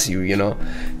bless you, you know.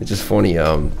 It's just funny.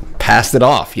 Passed it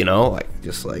off, you know, like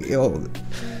just like, yo.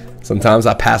 Sometimes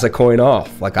I pass a coin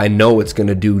off, like I know it's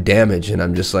gonna do damage, and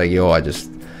I'm just like, yo, I just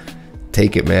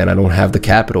take it, man. I don't have the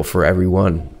capital for every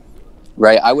one.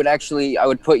 Right. I would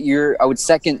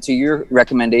second to your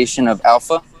recommendation of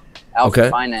Alpha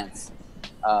Finance.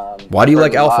 Why do you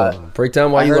like Alpha? Break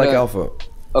down why you like Alpha.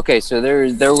 Okay, so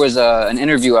there was an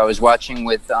interview I was watching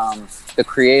with the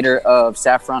creator of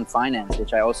Saffron Finance,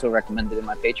 which I also recommended in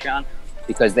my Patreon,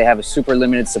 because they have a super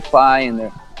limited supply, and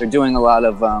they're doing a lot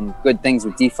of good things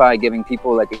with DeFi, giving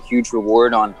people like a huge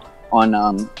reward on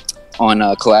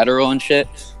collateral and shit,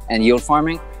 and yield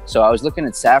farming. So I was looking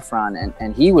at Saffron,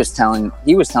 and he was telling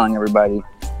everybody.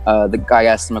 The guy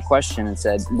asked him a question and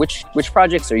said, "Which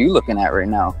projects are you looking at right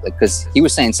now?" Like, because he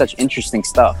was saying such interesting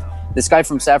stuff. This guy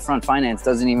from Saffron Finance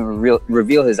doesn't even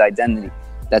reveal his identity.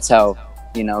 That's how,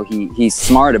 you know, he's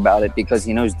smart about it, because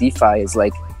he knows DeFi is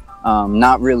like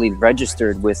not really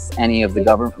registered with any of the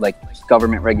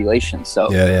government regulations. So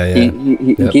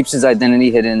he keeps his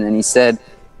identity hidden. And he said,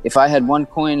 if I had one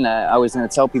coin that I was going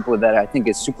to tell people that I think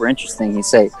is super interesting, he'd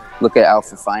say, look at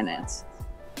Alpha Finance.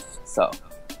 So,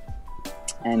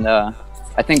 and I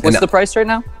think, what's the price right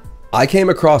now? I came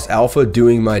across Alpha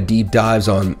doing my deep dives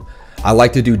on, I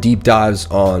like to do deep dives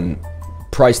on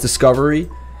price discovery,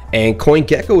 and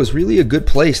CoinGecko is really a good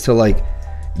place to, like,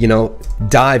 you know,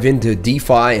 dive into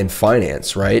DeFi and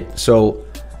finance, right? So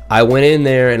I went in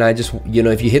there and I just, you know,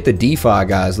 if you hit the DeFi,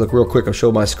 guys, look real quick, I'll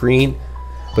show my screen.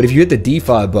 But if you hit the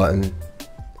DeFi button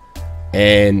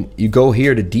and you go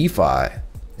here to DeFi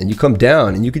and you come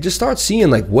down and you could just start seeing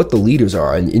like what the leaders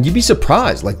are, and you'd be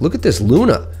surprised. Like, look at this.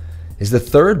 Luna is the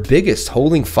third biggest,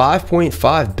 holding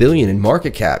 5.5 billion in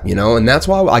market cap, you know, and that's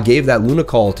why I gave that Luna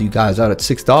call to you guys out at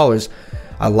 $6.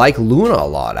 I like Luna a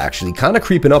lot, actually, kind of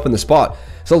creeping up in the spot.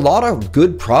 It's a lot of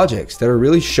good projects that are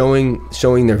really showing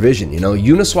their vision, you know.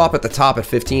 Uniswap at the top at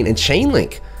 15 and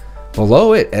Chainlink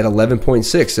below it at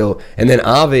 11.6. So, and then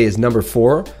Aave is number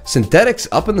 4. Synthetics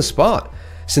up in the spot.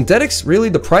 Synthetics, really,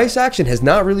 the price action has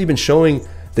not really been showing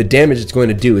the damage it's going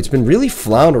to do. It's been really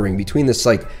floundering between this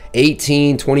like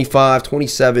 18, 25,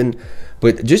 27.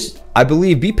 But just, I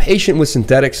believe, be patient with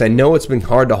Synthetics. I know it's been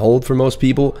hard to hold for most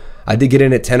people. I did get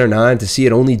in at 10 or 9 to see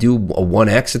it only do a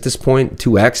 1x at this point.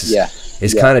 2x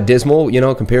is kind of dismal, you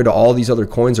know, compared to all these other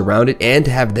coins around it, and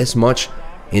to have this much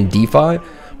in DeFi.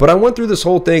 But I went through this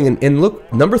whole thing, and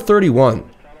look, number 31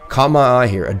 caught my eye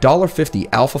here, $1.50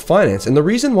 Alpha Finance. And the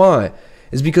reason why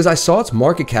is because I saw its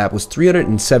market cap was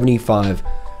 375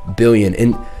 billion,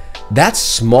 and that's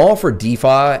small for DeFi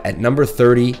at number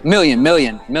 30 million. Sorry,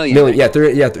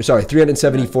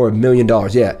 $374 million.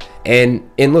 Yeah,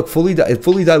 and look, fully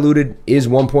diluted is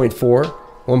 1.4.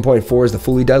 1.4 is the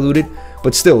fully diluted,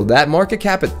 but still, that market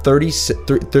cap at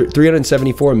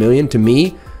 374 million to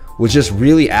me was just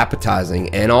really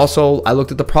appetizing. And also, I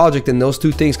looked at the project, and those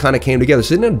two things kind of came together.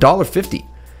 Sitting at $1.50,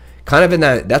 kind of in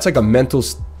that's like a mental,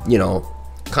 you know,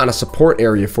 kind of support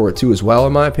area for it too as well,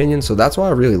 in my opinion. So that's why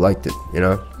I really liked it, you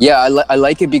know. Yeah, I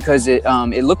like it because it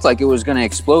looked like it was going to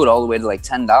explode all the way to like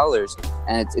 $10,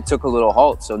 and it took a little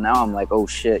halt. So now I'm like, oh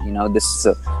shit, you know, this is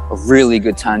a really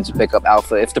good time to pick up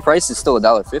Alpha. If the price is still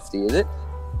 $1.50, is it?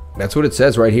 That's what it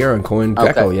says right here on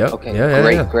CoinGecko. Okay. Yeah. Okay.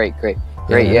 Yeah. Great.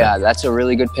 Yeah, that's a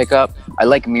really good pickup. I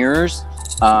like mirrors.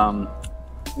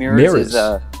 Mirrors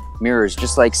is mirrors,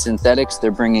 just like Synthetics.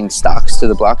 They're bringing stocks to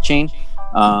the blockchain.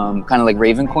 Kind of like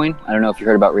Ravencoin. I don't know if you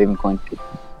heard about Ravencoin.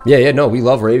 Yeah, no, we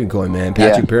love Ravencoin, man.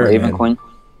 Patrick Perrin, Ravencoin.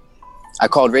 I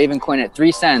called Ravencoin at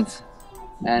 3 cents.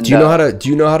 And do you know how to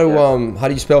how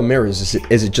do you spell mirrors?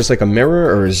 Is it just like a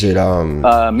mirror, or is it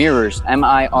mirrors?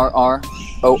 MIRRORS.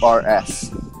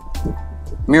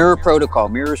 Mirror protocol.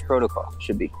 Mirrors protocol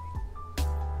should be.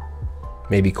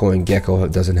 Maybe CoinGecko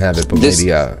doesn't have it, but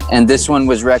maybe and this one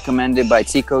was recommended by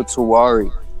Tico Tawari.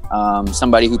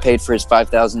 Somebody who paid for his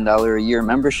 $5,000 a year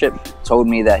membership told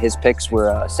me that his picks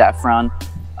were Saffron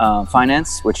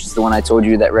Finance, which is the one I told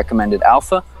you that recommended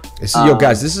Alpha. Yo,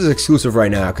 guys, this is exclusive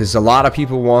right now because a lot of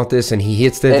people want this, and he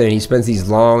hits it and he spends these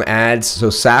long ads. So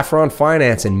Saffron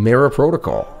Finance and Mirror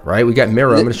Protocol, right? We got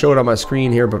Mirror. I'm going to show it on my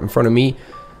screen here, but in front of me,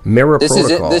 Mirror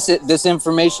Protocol. This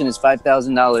information is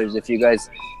 $5,000. If you guys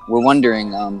were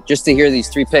wondering, just to hear these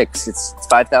 3 picks, it's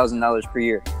 $5,000 per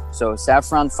year. So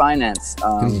Saffron Finance,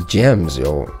 these gems,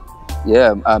 yo.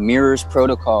 Yeah, Mirrors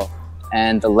Protocol,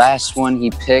 and the last one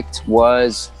he picked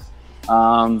was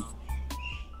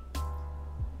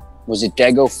it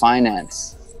Dego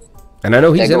Finance? And I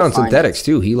know he's in on Synthetics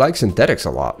too. He likes Synthetics a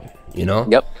lot, you know.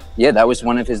 Yep. Yeah, that was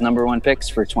one of his #1 picks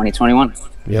for 2021.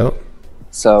 Yep.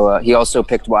 So he also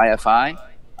picked YFI.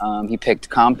 He picked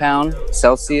Compound,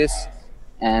 Celsius,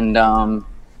 and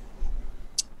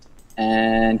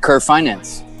Curve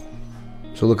Finance.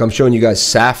 So look, I'm showing you guys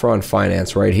Saffron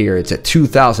Finance right here. It's at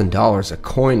 $2,000 a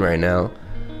coin right now.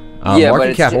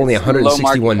 Market cap only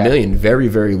 161 million. Very,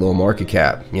 very low market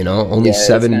cap. You know, only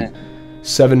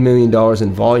 $7 million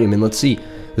in volume. And let's see,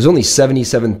 there's only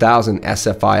 77,000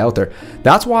 SFI out there.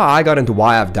 That's why I got into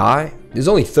YFDAI. There's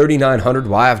only 3,900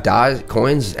 YFDAI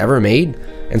coins ever made.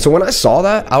 And so when I saw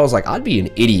that, I was like, I'd be an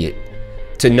idiot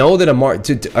to know that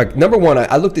number one,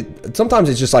 I looked at, sometimes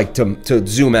it's just like to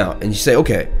zoom out and you say,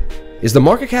 okay, is the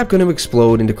market cap going to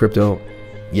explode into crypto?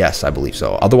 Yes, I believe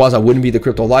so. Otherwise, I wouldn't be the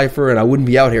crypto lifer and I wouldn't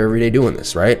be out here every day doing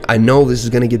this, right? I know this is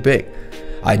going to get big.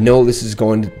 I know this is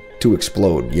going to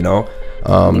explode, you know?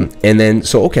 And then,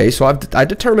 so I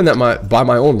determined that by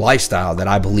my own lifestyle that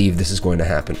I believe this is going to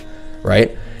happen,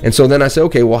 right? And so then I said,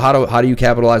 okay, well, how do you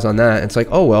capitalize on that? And it's like,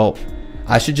 oh, well,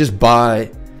 I should just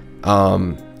buy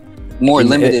more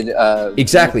limited.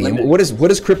 Exactly. Limited. And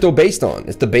what is crypto based on?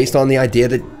 It's based on the idea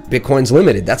that Bitcoin's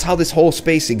limited. That's how this whole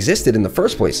space existed in the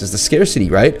first place, is the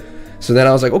scarcity, right? So then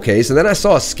I was like, okay. So then I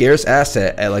saw a scarce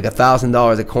asset at like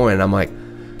 $1,000 a coin, and I'm like,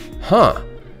 huh?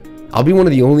 I'll be one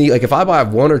of the only, like, if I buy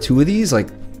 1 or 2 of these, like,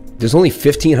 there's only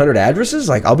 1,500 addresses.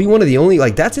 Like, I'll be one of the only,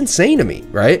 like, that's insane to me,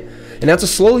 right? And that's a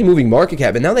slowly moving market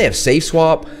cap. And now they have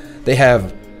SafeSwap. They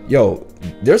have,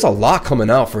 there's a lot coming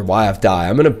out for YFDAI.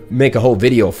 I'm going to make a whole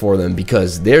video for them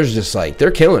because there's just like,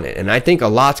 they're killing it. And I think a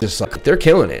lot's just like, they're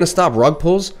killing it. I'm going to stop rug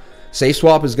pulls.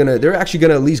 SafeSwap is they're actually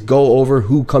gonna at least go over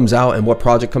who comes out and what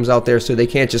project comes out there, so they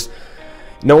can't just,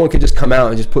 no one can just come out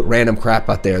and just put random crap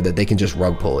out there that they can just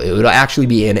rug pull. It would actually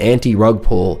be an anti-rug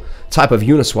pull type of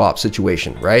Uniswap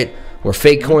situation, right? Where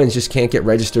fake coins just can't get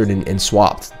registered and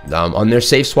swapped. On their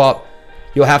SafeSwap,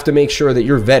 you'll have to make sure that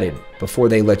you're vetted before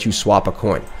they let you swap a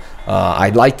coin. I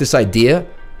like this idea.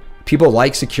 People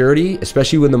like security,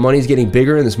 especially when the money's getting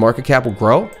bigger and this market cap will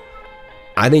grow.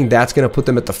 I think that's going to put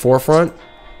them at the forefront.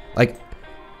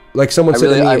 Like someone said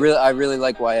to me, I really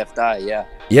like YFDI.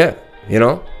 Yeah, you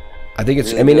know, I think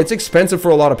it's, I mean, it's expensive for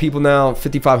a lot of people now.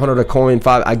 5,500 a coin,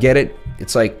 I get it.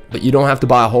 It's like, but you don't have to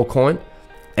buy a whole coin,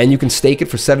 and you can stake it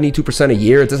for 72% a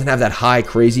year. It doesn't have that high,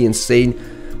 crazy, insane.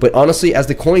 But honestly, as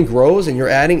the coin grows and you're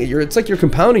adding, it's like you're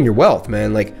compounding your wealth,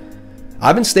 man. Like,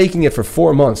 I've been staking it for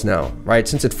 4 months now, right?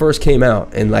 Since it first came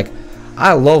out. And like,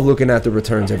 I love looking at the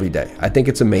returns every day. I think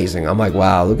it's amazing. I'm like,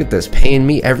 wow, look at this, paying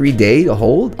me every day to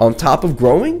hold on top of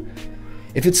growing.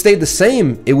 If it stayed the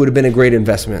same, it would have been a great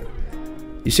investment.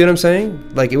 You see what I'm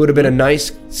saying? Like, it would have been a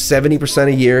nice 70%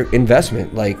 a year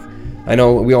investment. Like, I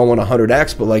know we all want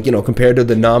 100x, but like, you know, compared to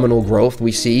the nominal growth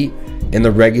we see in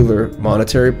the regular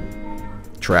monetary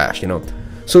trash, you know.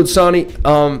 So Seany,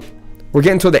 we're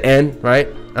getting to the end, right?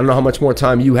 I don't know how much more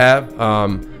time you have.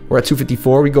 We're at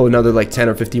 2:54. We go another like 10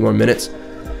 or 15 more minutes.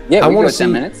 Yeah, we go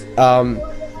 10 minutes.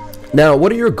 Now,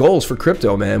 what are your goals for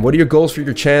crypto, man? What are your goals for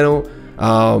your channel?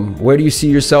 Where do you see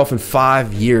yourself in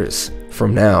 5 years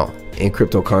from now in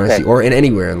cryptocurrency or in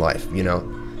anywhere in life, you know?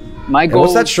 My goal.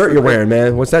 What's that shirt you're wearing,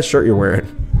 man? What's that shirt you're wearing?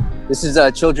 This is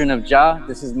Children of Jah.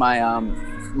 This is my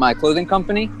my clothing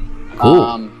company.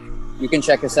 Cool. You can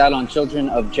check us out on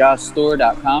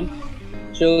childrenofjahstore.com.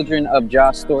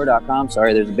 Childrenofjahstore.com.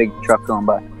 Sorry, there's a big truck going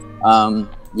by.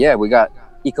 Yeah, we got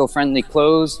eco-friendly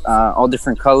clothes, all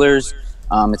different colors.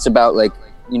 It's about like,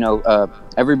 you know,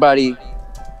 everybody.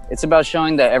 It's about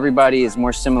showing that everybody is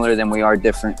more similar than we are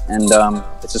different, and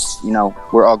it's just, you know,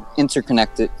 we're all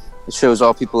interconnected. It shows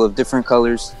all people of different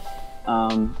colors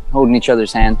holding each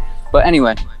other's hand. But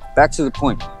anyway, back to the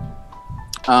point.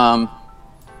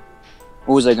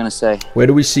 What was I gonna say? Where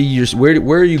do we see your?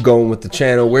 Where are you going with the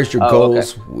channel? Where's your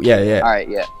goals? Okay. Yeah. All right,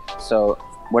 yeah. So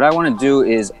what I want to do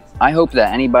is, I hope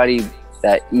that anybody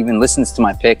that even listens to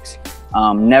my picks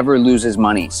never loses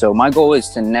money. So my goal is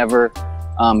to never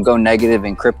go negative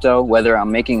in crypto, whether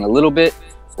I'm making a little bit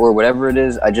or whatever it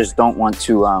is. I just don't want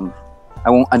to.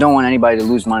 I don't want anybody to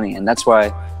lose money, and that's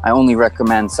why I only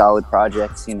recommend solid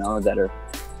projects, you know, that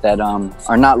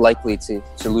are not likely to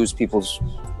lose people's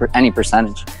any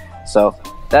percentage. So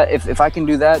that if I can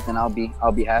do that, then I'll be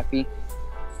happy.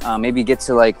 Maybe get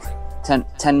to like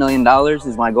 $10 million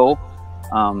is my goal.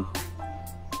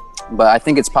 But I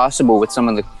think it's possible with some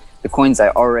of the coins I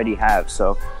already have.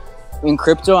 So in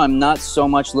crypto, I'm not so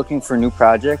much looking for new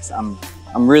projects. I'm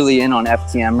really in on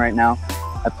FTM right now.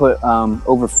 I put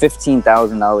over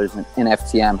 $15,000 in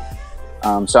FTM.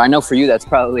 So I know for you that's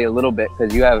probably a little bit,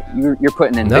 because you're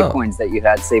putting in Bitcoins that you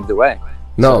had saved away.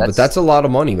 No, so but that's a lot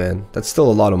of money, man. That's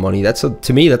still a lot of money.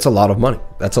 To me, that's a lot of money.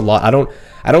 That's a lot. I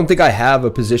don't think I have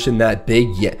a position that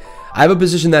big yet. I have a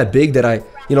position that big that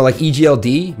you know, like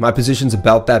EGLD, my position's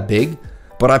about that big,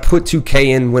 but I put 2K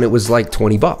in when it was like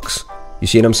 20 bucks. You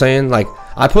see what I'm saying? Like,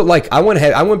 I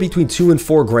went between 2 and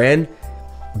 4 grand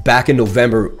back in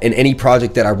November in any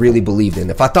project that I really believed in.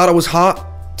 If I thought it was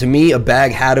hot, to me, a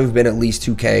bag had to have been at least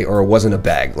 2K, or it wasn't a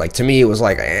bag. Like, to me, it was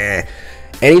like,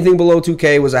 anything below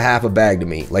 2K was a half a bag to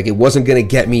me. Like, it wasn't going to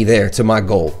get me there to my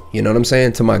goal. You know what I'm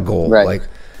saying? To my goal. Right. Like,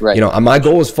 right. You know, my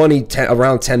goal is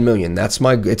around 10 million.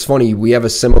 It's funny. We have a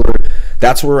similar,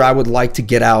 that's where I would like to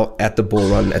get out at the bull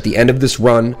run. At the end of this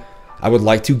run, I would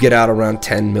like to get out around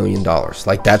 $10 million.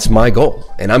 Like, that's my goal.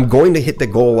 And I'm going to hit the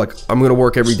goal. Like, I'm going to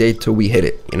work every day till we hit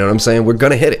it. You know what I'm saying? We're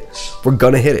going to hit it. We're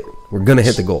going to hit it. We're going to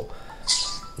hit the goal.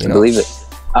 You know? I believe it.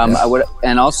 I would,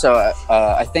 and also,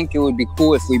 I think it would be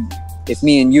cool if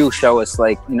me and you show us,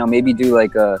 like, you know, maybe do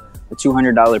like a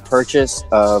 $200 purchase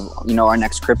of, you know, our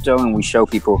next crypto, and we show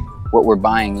people what we're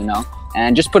buying, you know,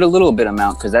 and just put a little bit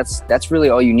amount, because that's really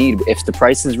all you need. If the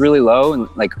price is really low and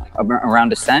like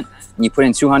around a cent, and you put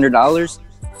in $200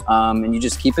 and you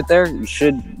just keep it there, you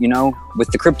should, you know, with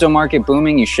the crypto market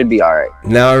booming, you should be all right.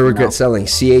 Now I regret selling.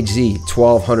 CHZ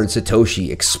 1200 Satoshi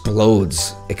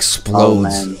explodes.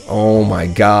 Oh my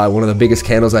God, one of the biggest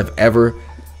candles I've ever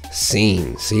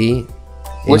seen. See,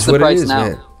 what's the price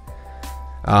now?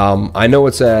 Man. I know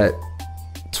it's at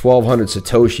 1200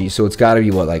 Satoshi, so it's got to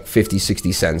be what, like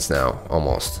 50-60 cents now,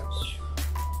 almost.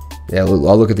 Yeah,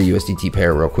 I'll look at the USDT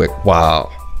pair real quick.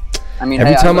 Wow. I mean,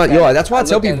 every time that's why I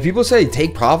tell people say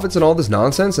take profits and all this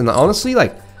nonsense, and honestly,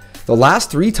 like, the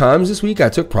last 3 times this week I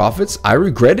took profits, I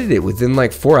regretted it within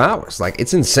like 4 hours. Like,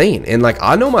 it's insane. And like,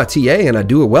 I know my TA and I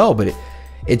do it well, but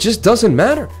it just doesn't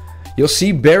matter. You'll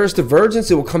see bearish divergence.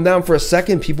 It will come down for a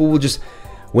second. People will just,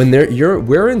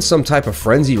 we're in some type of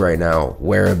frenzy right now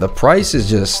where the price is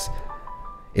just,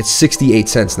 it's 68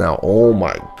 cents now. Oh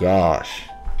my gosh.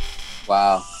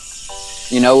 Wow.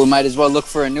 You know, we might as well look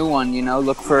for a new one, you know,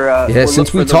 look for yeah,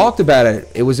 since we talked about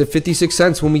it, it was at 56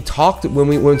 cents when we talked,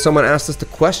 when someone asked us the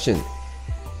question.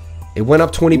 It went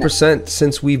up 20%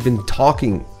 since we've been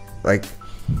talking. Like,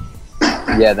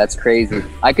 yeah, that's crazy.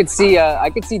 I could see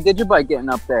Digibyte getting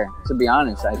up there, to be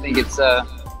honest. I think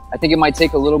it might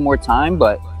take a little more time,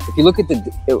 but if you look at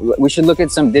we should look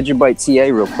at some Digibyte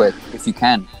TA real quick if you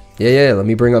can. Yeah, let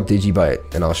me bring up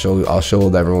Digibyte and I'll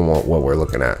show everyone what we're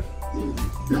looking at.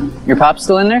 Your pop's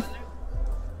still in there?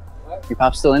 Your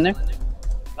pop's still in there?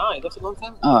 No, he left a long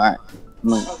time. Oh, all right.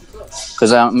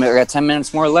 Because I got 10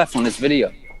 minutes more left on this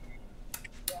video.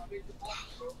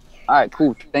 All right,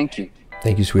 cool. Thank you.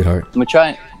 Thank you, sweetheart. I'm going to try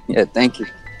it. Yeah, thank you.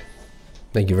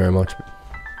 Thank you very much.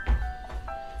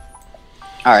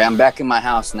 All right, I'm back in my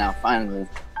house now, finally.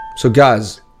 So,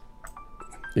 guys,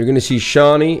 you're going to see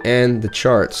Seany and the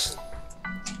charts.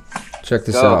 Check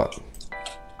this out.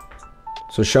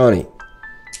 So, Seany.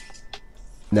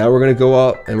 Now we're going to go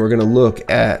up and we're going to look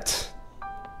at,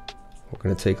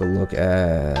 take a look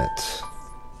at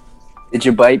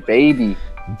Digibyte, baby.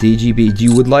 DGB. Do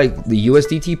you would like the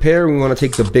USDT pair, or we want to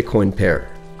take the Bitcoin pair?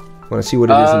 Want to see what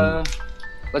it is?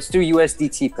 Let's do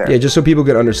USDT pair. Yeah, just so people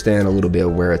can understand a little bit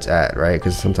of where it's at, right?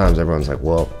 Because sometimes everyone's like,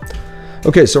 well,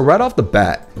 okay, so right off the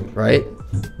bat, right?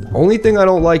 Only thing I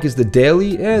don't like is the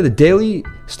daily. Yeah, the daily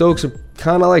Stokes are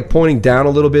kind of like pointing down a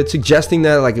little bit, suggesting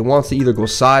that like it wants to either go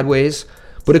sideways,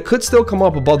 but it could still come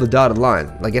up above the dotted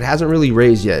line. Like, it hasn't really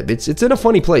raised yet. It's in a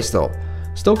funny place though.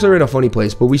 Stokes are in a funny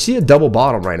place, but we see a double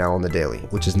bottom right now on the daily,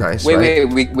 which is nice. Wait,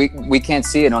 we can't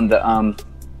see it on the Are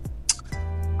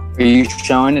you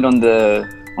showing it on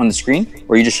the screen,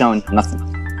 or are you just showing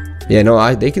nothing? Yeah,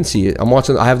 no, they can see it. I'm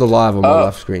watching. I have the live on my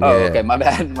left screen. Oh, yeah, okay, my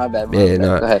bad. Yeah,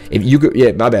 no. Go ahead. If you could,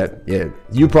 yeah, my bad. Yeah,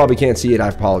 you probably can't see it. I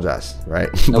apologize, right?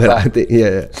 No but I think,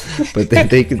 yeah, but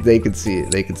they could see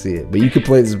it. They can see it. But you can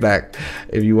play this back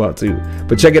if you want to.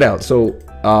 But check it out. So,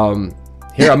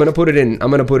 here I'm gonna put it in.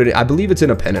 I believe it's in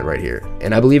a pennant right here,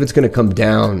 and I believe it's gonna come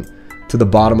down to the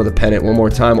bottom of the pennant one more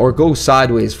time, or go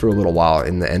sideways for a little while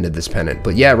in the end of this pennant.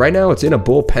 But yeah, right now it's in a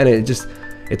bull pennant.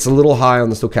 It's a little high on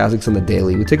the stochastics on the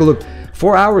daily. We take a look.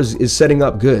 4 hours is setting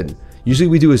up good. Usually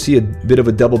we do see a bit of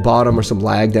a double bottom or some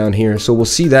lag down here. So we'll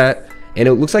see that. And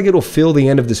it looks like it'll fill the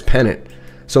end of this pennant.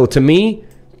 So to me,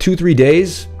 2-3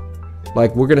 days,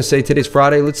 like we're going to say today's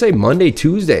Friday, let's say Monday,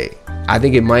 Tuesday. I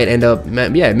think it might end up,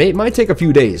 yeah, it might take a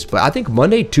few days. But I think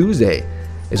Monday, Tuesday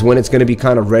is when it's going to be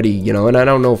kind of ready, you know. And I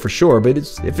don't know for sure. But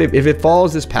if it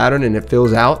follows this pattern and it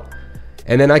fills out,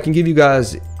 and then I can give you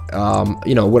guys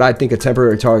you know, what I think a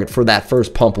temporary target for that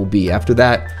first pump will be. After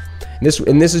that, this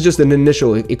is just an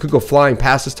initial. It could go flying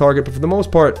past this target, but for the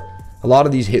most part, a lot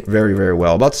of these hit very, very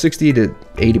well. About 60 to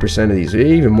 80% of these,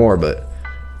 even more. But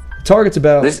the target's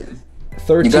about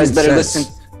 13 You guys better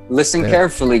cents. listen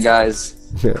carefully, guys.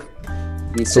 Yeah.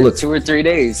 He said look, 2 or 3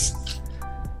 days.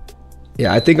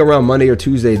 Yeah, I think around Monday or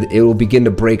Tuesday it will begin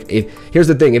to break. Here's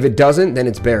the thing: if it doesn't, then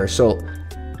it's bearish. So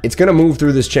it's gonna move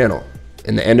through this channel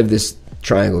in the end of this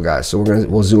triangle, guys. So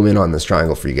we'll zoom in on this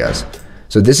triangle for you guys.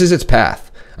 So this is its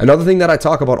path. Another thing that I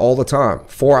talk about all the time,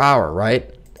 4 hour,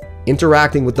 right?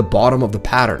 Interacting with the bottom of the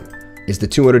pattern is the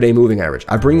 200-day moving average.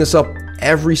 I bring this up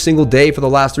every single day for the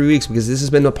last 3 weeks because this has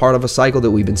been a part of a cycle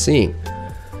that we've been seeing.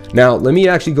 Now, let me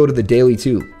actually go to the daily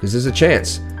too, because there's a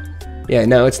chance. Yeah,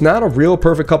 now it's not a real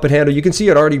perfect cup and handle. You can see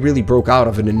it already really broke out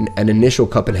of an initial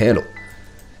cup and handle.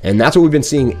 And that's what we've been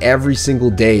seeing every single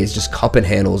day, is just cup and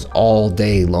handles all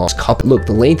day long. Look,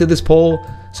 the length of this pole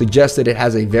suggests that it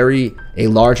has a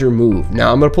larger move.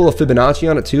 Now I'm gonna pull a Fibonacci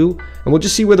on it too, and we'll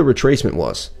just see where the retracement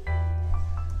was.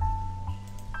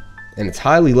 And it's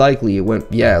highly likely it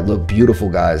went, yeah, look, beautiful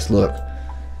guys, look.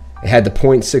 It had the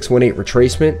 0.618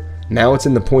 retracement. Now it's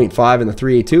in the 0.5 and the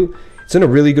 382. It's in a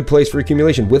really good place for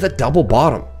accumulation with a double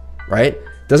bottom, right?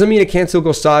 Doesn't mean it can't still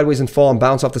go sideways and fall and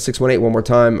bounce off the 618 one more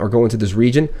time or go into this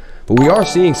region, but we are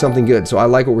seeing something good. So I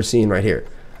like what we're seeing right here.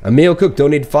 Emil Cook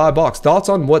donated $5. Thoughts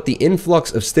on what the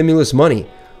influx of stimulus money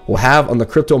will have on the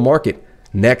crypto market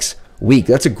next week?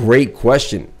 That's a great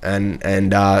question. And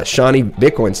Seany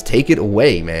Bitcoins, take it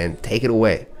away, man. Take it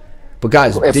away. But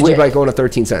guys, Digibyte going to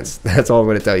 13 cents. That's all I'm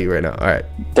going to tell you right now. All right.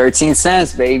 13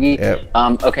 cents, baby. Yep.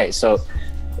 Okay, so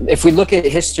if we look at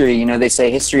history, you know, they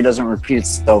say history doesn't repeat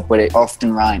itself, but it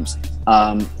often rhymes.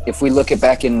 If we look at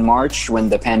back in March when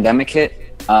the pandemic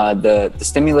hit, The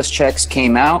stimulus checks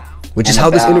came out, which is how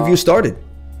this interview started.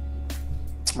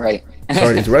 Right.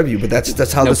 Sorry to interrupt you, but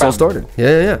that's how No this all problem.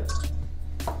 started.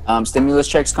 Yeah. Stimulus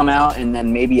checks come out, and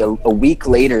then maybe a week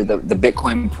later, the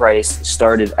Bitcoin price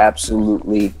started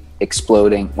absolutely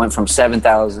exploding. Went from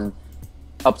 7,000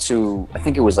 up to, I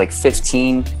think it was like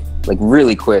 15, like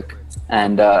really quick.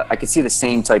 And I could see the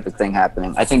same type of thing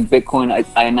happening. I think Bitcoin,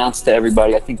 I announced to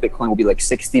everybody, I think Bitcoin will be like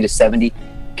 60 to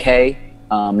 70K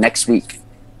next week.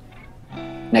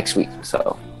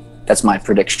 So that's my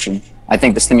prediction. I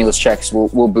think the stimulus checks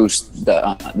will boost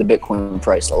the Bitcoin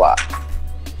price a lot.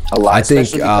 I think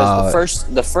especially because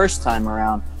the first time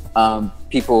around,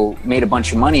 people made a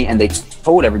bunch of money and they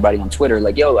told everybody on Twitter,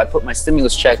 like, yo, I put my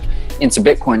stimulus check into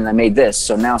Bitcoin and I made this.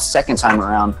 So now second time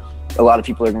around, a lot of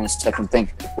people are going to second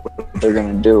think what they're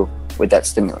going to do with that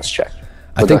stimulus check.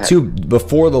 I think too,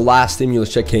 before the last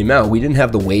stimulus check came out, we didn't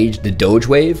have the Doge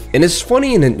wave. And it's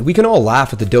funny, and we can all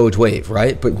laugh at the Doge wave,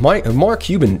 right? But Mark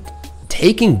Cuban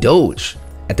taking Doge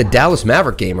at the Dallas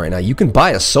Maverick game right now. You can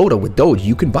buy a soda with Doge.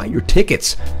 You can buy your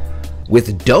tickets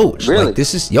with Doge. Really? Like,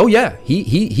 this is, oh yeah,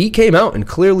 he came out and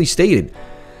clearly stated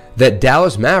that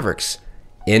Dallas Mavericks,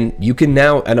 and you can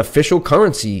now, an official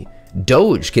currency,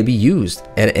 Doge, can be used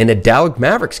in a Dallas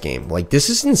Mavericks game. Like, this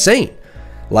is insane.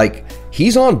 Like,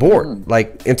 he's on board.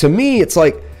 Like, and to me, it's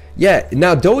like, yeah,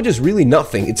 now Doge is really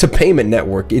nothing. It's a payment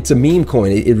network. It's a meme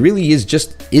coin. It really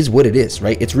is what it is,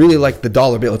 right? It's really like the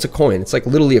dollar bill. It's a coin. It's like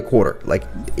literally a quarter. Like,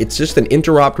 it's just an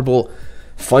interoperable,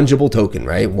 fungible token,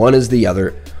 right? One is the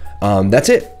other. That's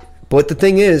it. But the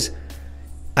thing is,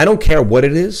 I don't care what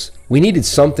it is. We needed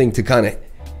something to kind of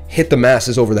hit the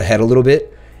masses over the head a little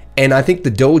bit. And I think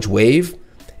the Doge wave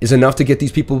is enough to get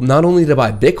these people not only to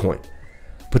buy Bitcoin,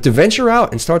 but to venture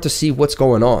out and start to see what's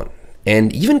going on.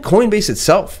 And even Coinbase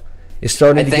itself is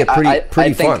starting to get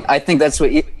pretty fun. I think that's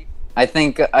what I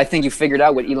think you figured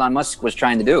out what Elon Musk was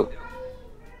trying to do.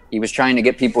 He was trying to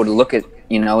get people to look at,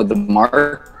 the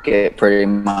market pretty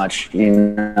much,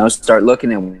 start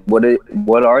looking at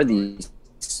what are these,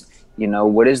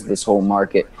 what is this whole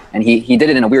market? And he did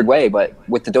it in a weird way, but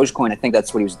with the Dogecoin, I think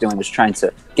that's what he was doing, was trying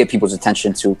to get people's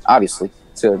attention to, obviously,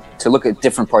 to look at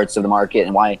different parts of the market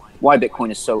and why Bitcoin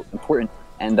is so important.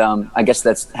 And I guess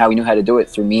that's how he knew how to do it,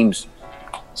 through memes.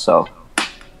 So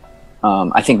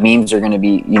I think memes are going to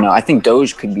be, I think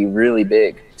Doge could be really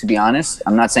big, to be honest.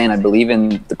 I'm not saying I believe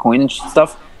in the coin and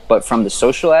stuff, but from the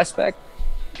social aspect,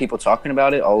 people talking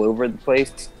about it all over the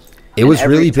place. It was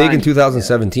really big in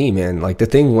 2017, man. Like, the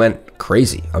thing went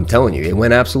crazy. I'm telling you, it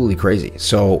went absolutely crazy.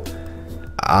 So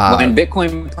when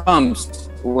Bitcoin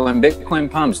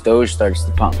pumps, Doge starts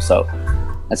to pump. So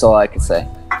that's all I can say.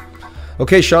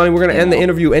 Okay, Seany, we're going to end the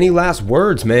interview. Any last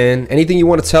words, man? Anything you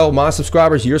want to tell my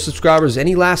subscribers, your subscribers?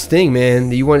 Any last thing, man,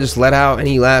 that you want to just let out? I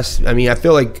mean, I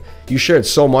feel like you shared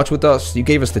so much with us. You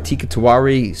gave us the Tika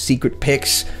Tawari secret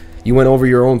picks. You went over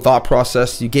your own thought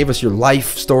process. You gave us your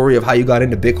life story of how you got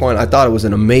into Bitcoin. I thought it was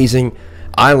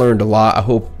I learned a lot. I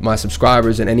hope my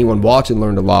subscribers and anyone watching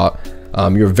learned a lot.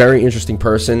 You're a very interesting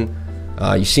person.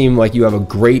 You seem like you have a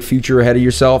great future ahead of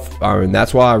yourself. And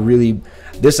that's why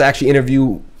this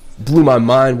interview blew my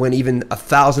mind, went even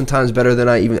 1,000 times better than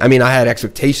I had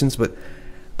expectations, but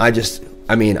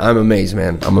I'm amazed,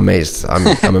 man. I'm amazed.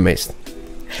 I'm amazed.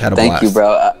 Had a Thank blast. you,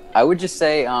 bro. I would just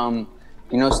say,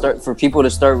 start for people to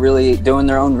start really doing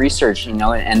their own research,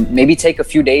 and maybe take a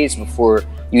few days before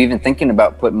you even thinking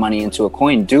about putting money into a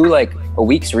coin. Do like a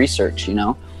week's research, and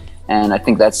I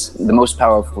think that's the most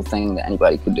powerful thing that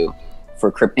anybody could do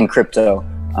in crypto.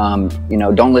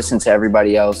 Don't listen to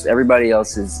everybody else. Everybody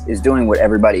else is doing what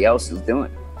everybody else is doing,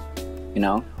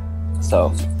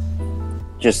 so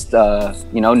just know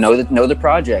the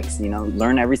projects,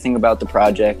 learn everything about the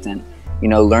project, and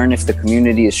learn if the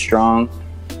community is strong,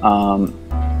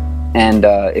 and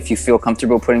if you feel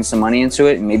comfortable putting some money into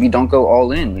it, maybe don't go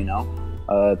all in,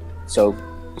 so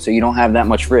you don't have that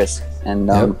much risk, and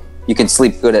you can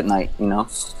sleep good at night,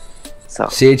 so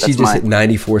CHC just hit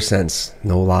 94 cents,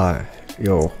 no lie.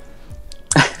 Yo.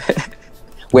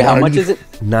 Wait, how much is it?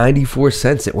 94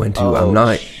 cents it went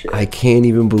to. Shit. I can't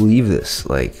even believe this.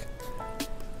 Like,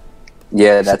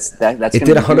 yeah, that's it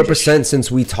did 100%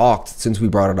 since we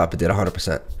brought it up. It did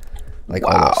 100%. Like,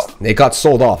 wow. Almost. It got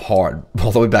sold off hard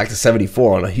all the way back to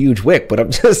 74 on a huge wick, but I'm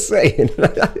just saying.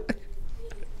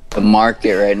 The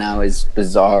market right now is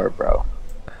bizarre, bro.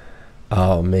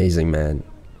 Oh, amazing, man.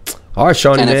 All right,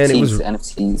 Seany, man. It was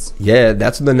NFTs. Yeah,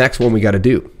 that's the next one we got to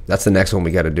do. We're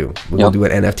gonna do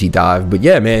an NFT dive. But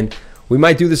yeah, man, we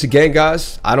might do this again,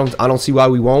 guys. I don't see why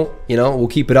we won't. We'll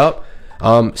keep it up.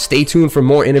 Stay tuned for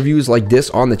more interviews like this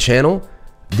on the channel.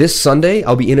 This Sunday,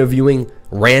 I'll be interviewing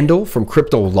Randall from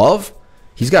Crypto Love.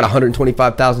 He's got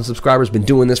 125,000 subscribers, been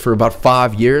doing this for about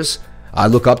 5 years. I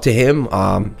look up to him.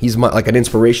 He's like an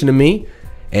inspiration to me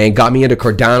and got me into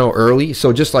Cardano early.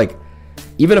 So just like,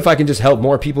 even if I can just help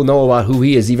more people know about who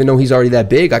he is, even though he's already that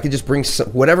big, I can just bring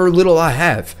whatever little I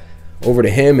have over to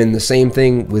him, and the same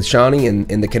thing with Seany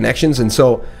and the connections. And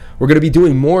so we're going to be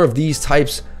doing more of these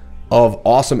types of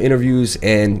awesome interviews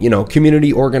and, you know,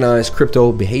 community organized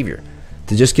crypto behavior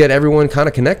to just get everyone kind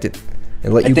of connected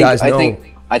and let you guys know.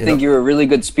 I think you're a really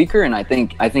good speaker, and I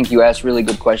think you ask really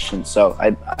good questions. So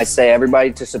I say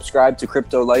everybody to subscribe to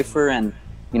Crypto Lifer, and,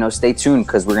 you know, stay tuned,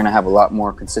 because we're going to have a lot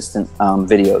more consistent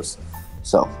videos.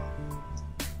 So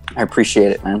I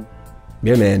appreciate it, man.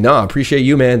 Yeah, man. No, I appreciate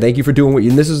you, man. Thank you for doing what you,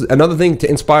 and this is another thing to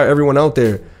inspire everyone out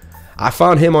there. I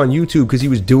found him on YouTube because he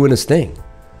was doing his thing,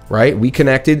 right? We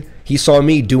connected. He saw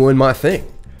me doing my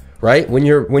thing, right? When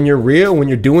you're real, when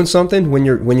you're doing something, when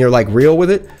you're like real with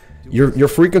it, your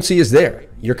frequency is there.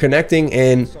 You're connecting,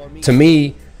 and to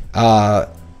me, my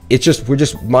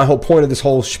whole point of this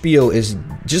whole spiel is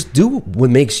just do what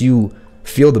makes you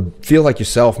feel like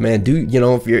yourself, man. Do, you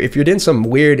know, if you're in some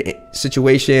weird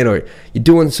situation or you're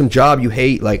doing some job you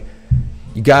hate, like,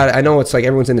 you got, I know it's like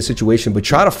everyone's in a situation, but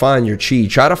try to find your chi,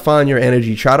 try to find your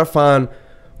energy, try to find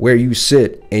where you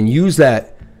sit, and use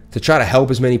that to try to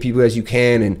help as many people as you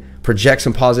can and project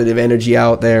some positive energy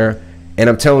out there. And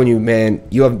I'm telling you, man,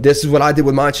 this is what I did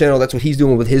with my channel. That's what he's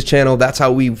doing with his channel. That's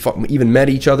how we even met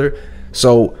each other.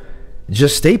 So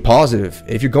just stay positive.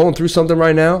 If you're going through something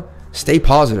right now, stay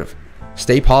positive.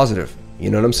 Stay positive. You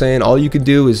know what I'm saying? All you can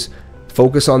do is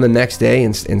focus on the next day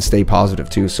and stay positive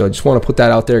too. So I just want to put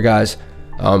that out there, guys.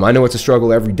 I know it's a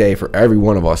struggle every day for every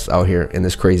one of us out here in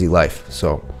this crazy life.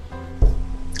 So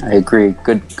I agree.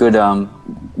 Good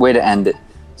way to end it.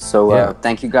 So yeah.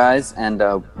 Thank you, guys, and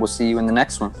we'll see you in the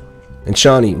next one. And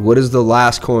Seany, what is the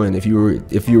last coin? If you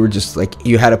were just like,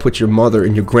 you had to put your mother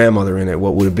and your grandmother in it,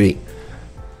 what would it be?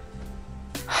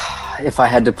 If I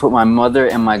had to put my mother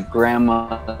and my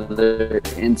grandmother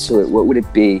into it, what would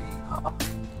it be?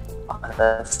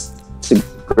 That's a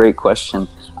great question.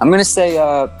 I'm gonna say,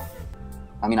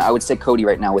 I would say Cody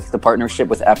right now, with the partnership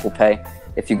with Apple Pay.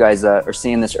 If you guys are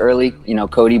seeing this early, you know,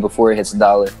 Cody before it hits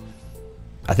 $1.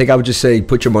 I think I would just say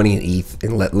put your money in ETH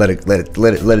and let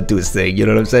it do its thing. You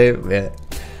know what I'm saying? Yeah,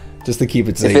 just to keep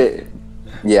it safe.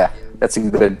 Yeah, that's a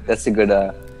good.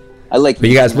 I like. But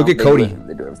you guys, look at Cody.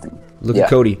 They do everything. Look at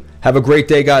Cody. Have a great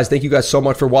day, guys. Thank you guys so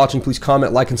much for watching. Please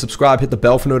comment, like, and subscribe. Hit the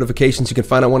bell for notifications. You can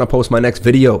find out when I post my next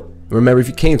video. Remember, if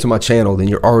you came to my channel, then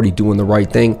you're already doing the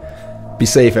right thing. Be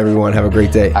safe, everyone. Have a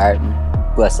great day. All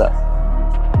right. Bless up.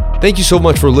 Thank you so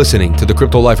much for listening to the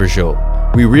Crypto Lifer Show.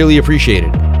 We really appreciate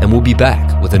it, and we'll be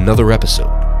back with another episode.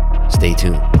 Stay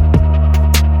tuned.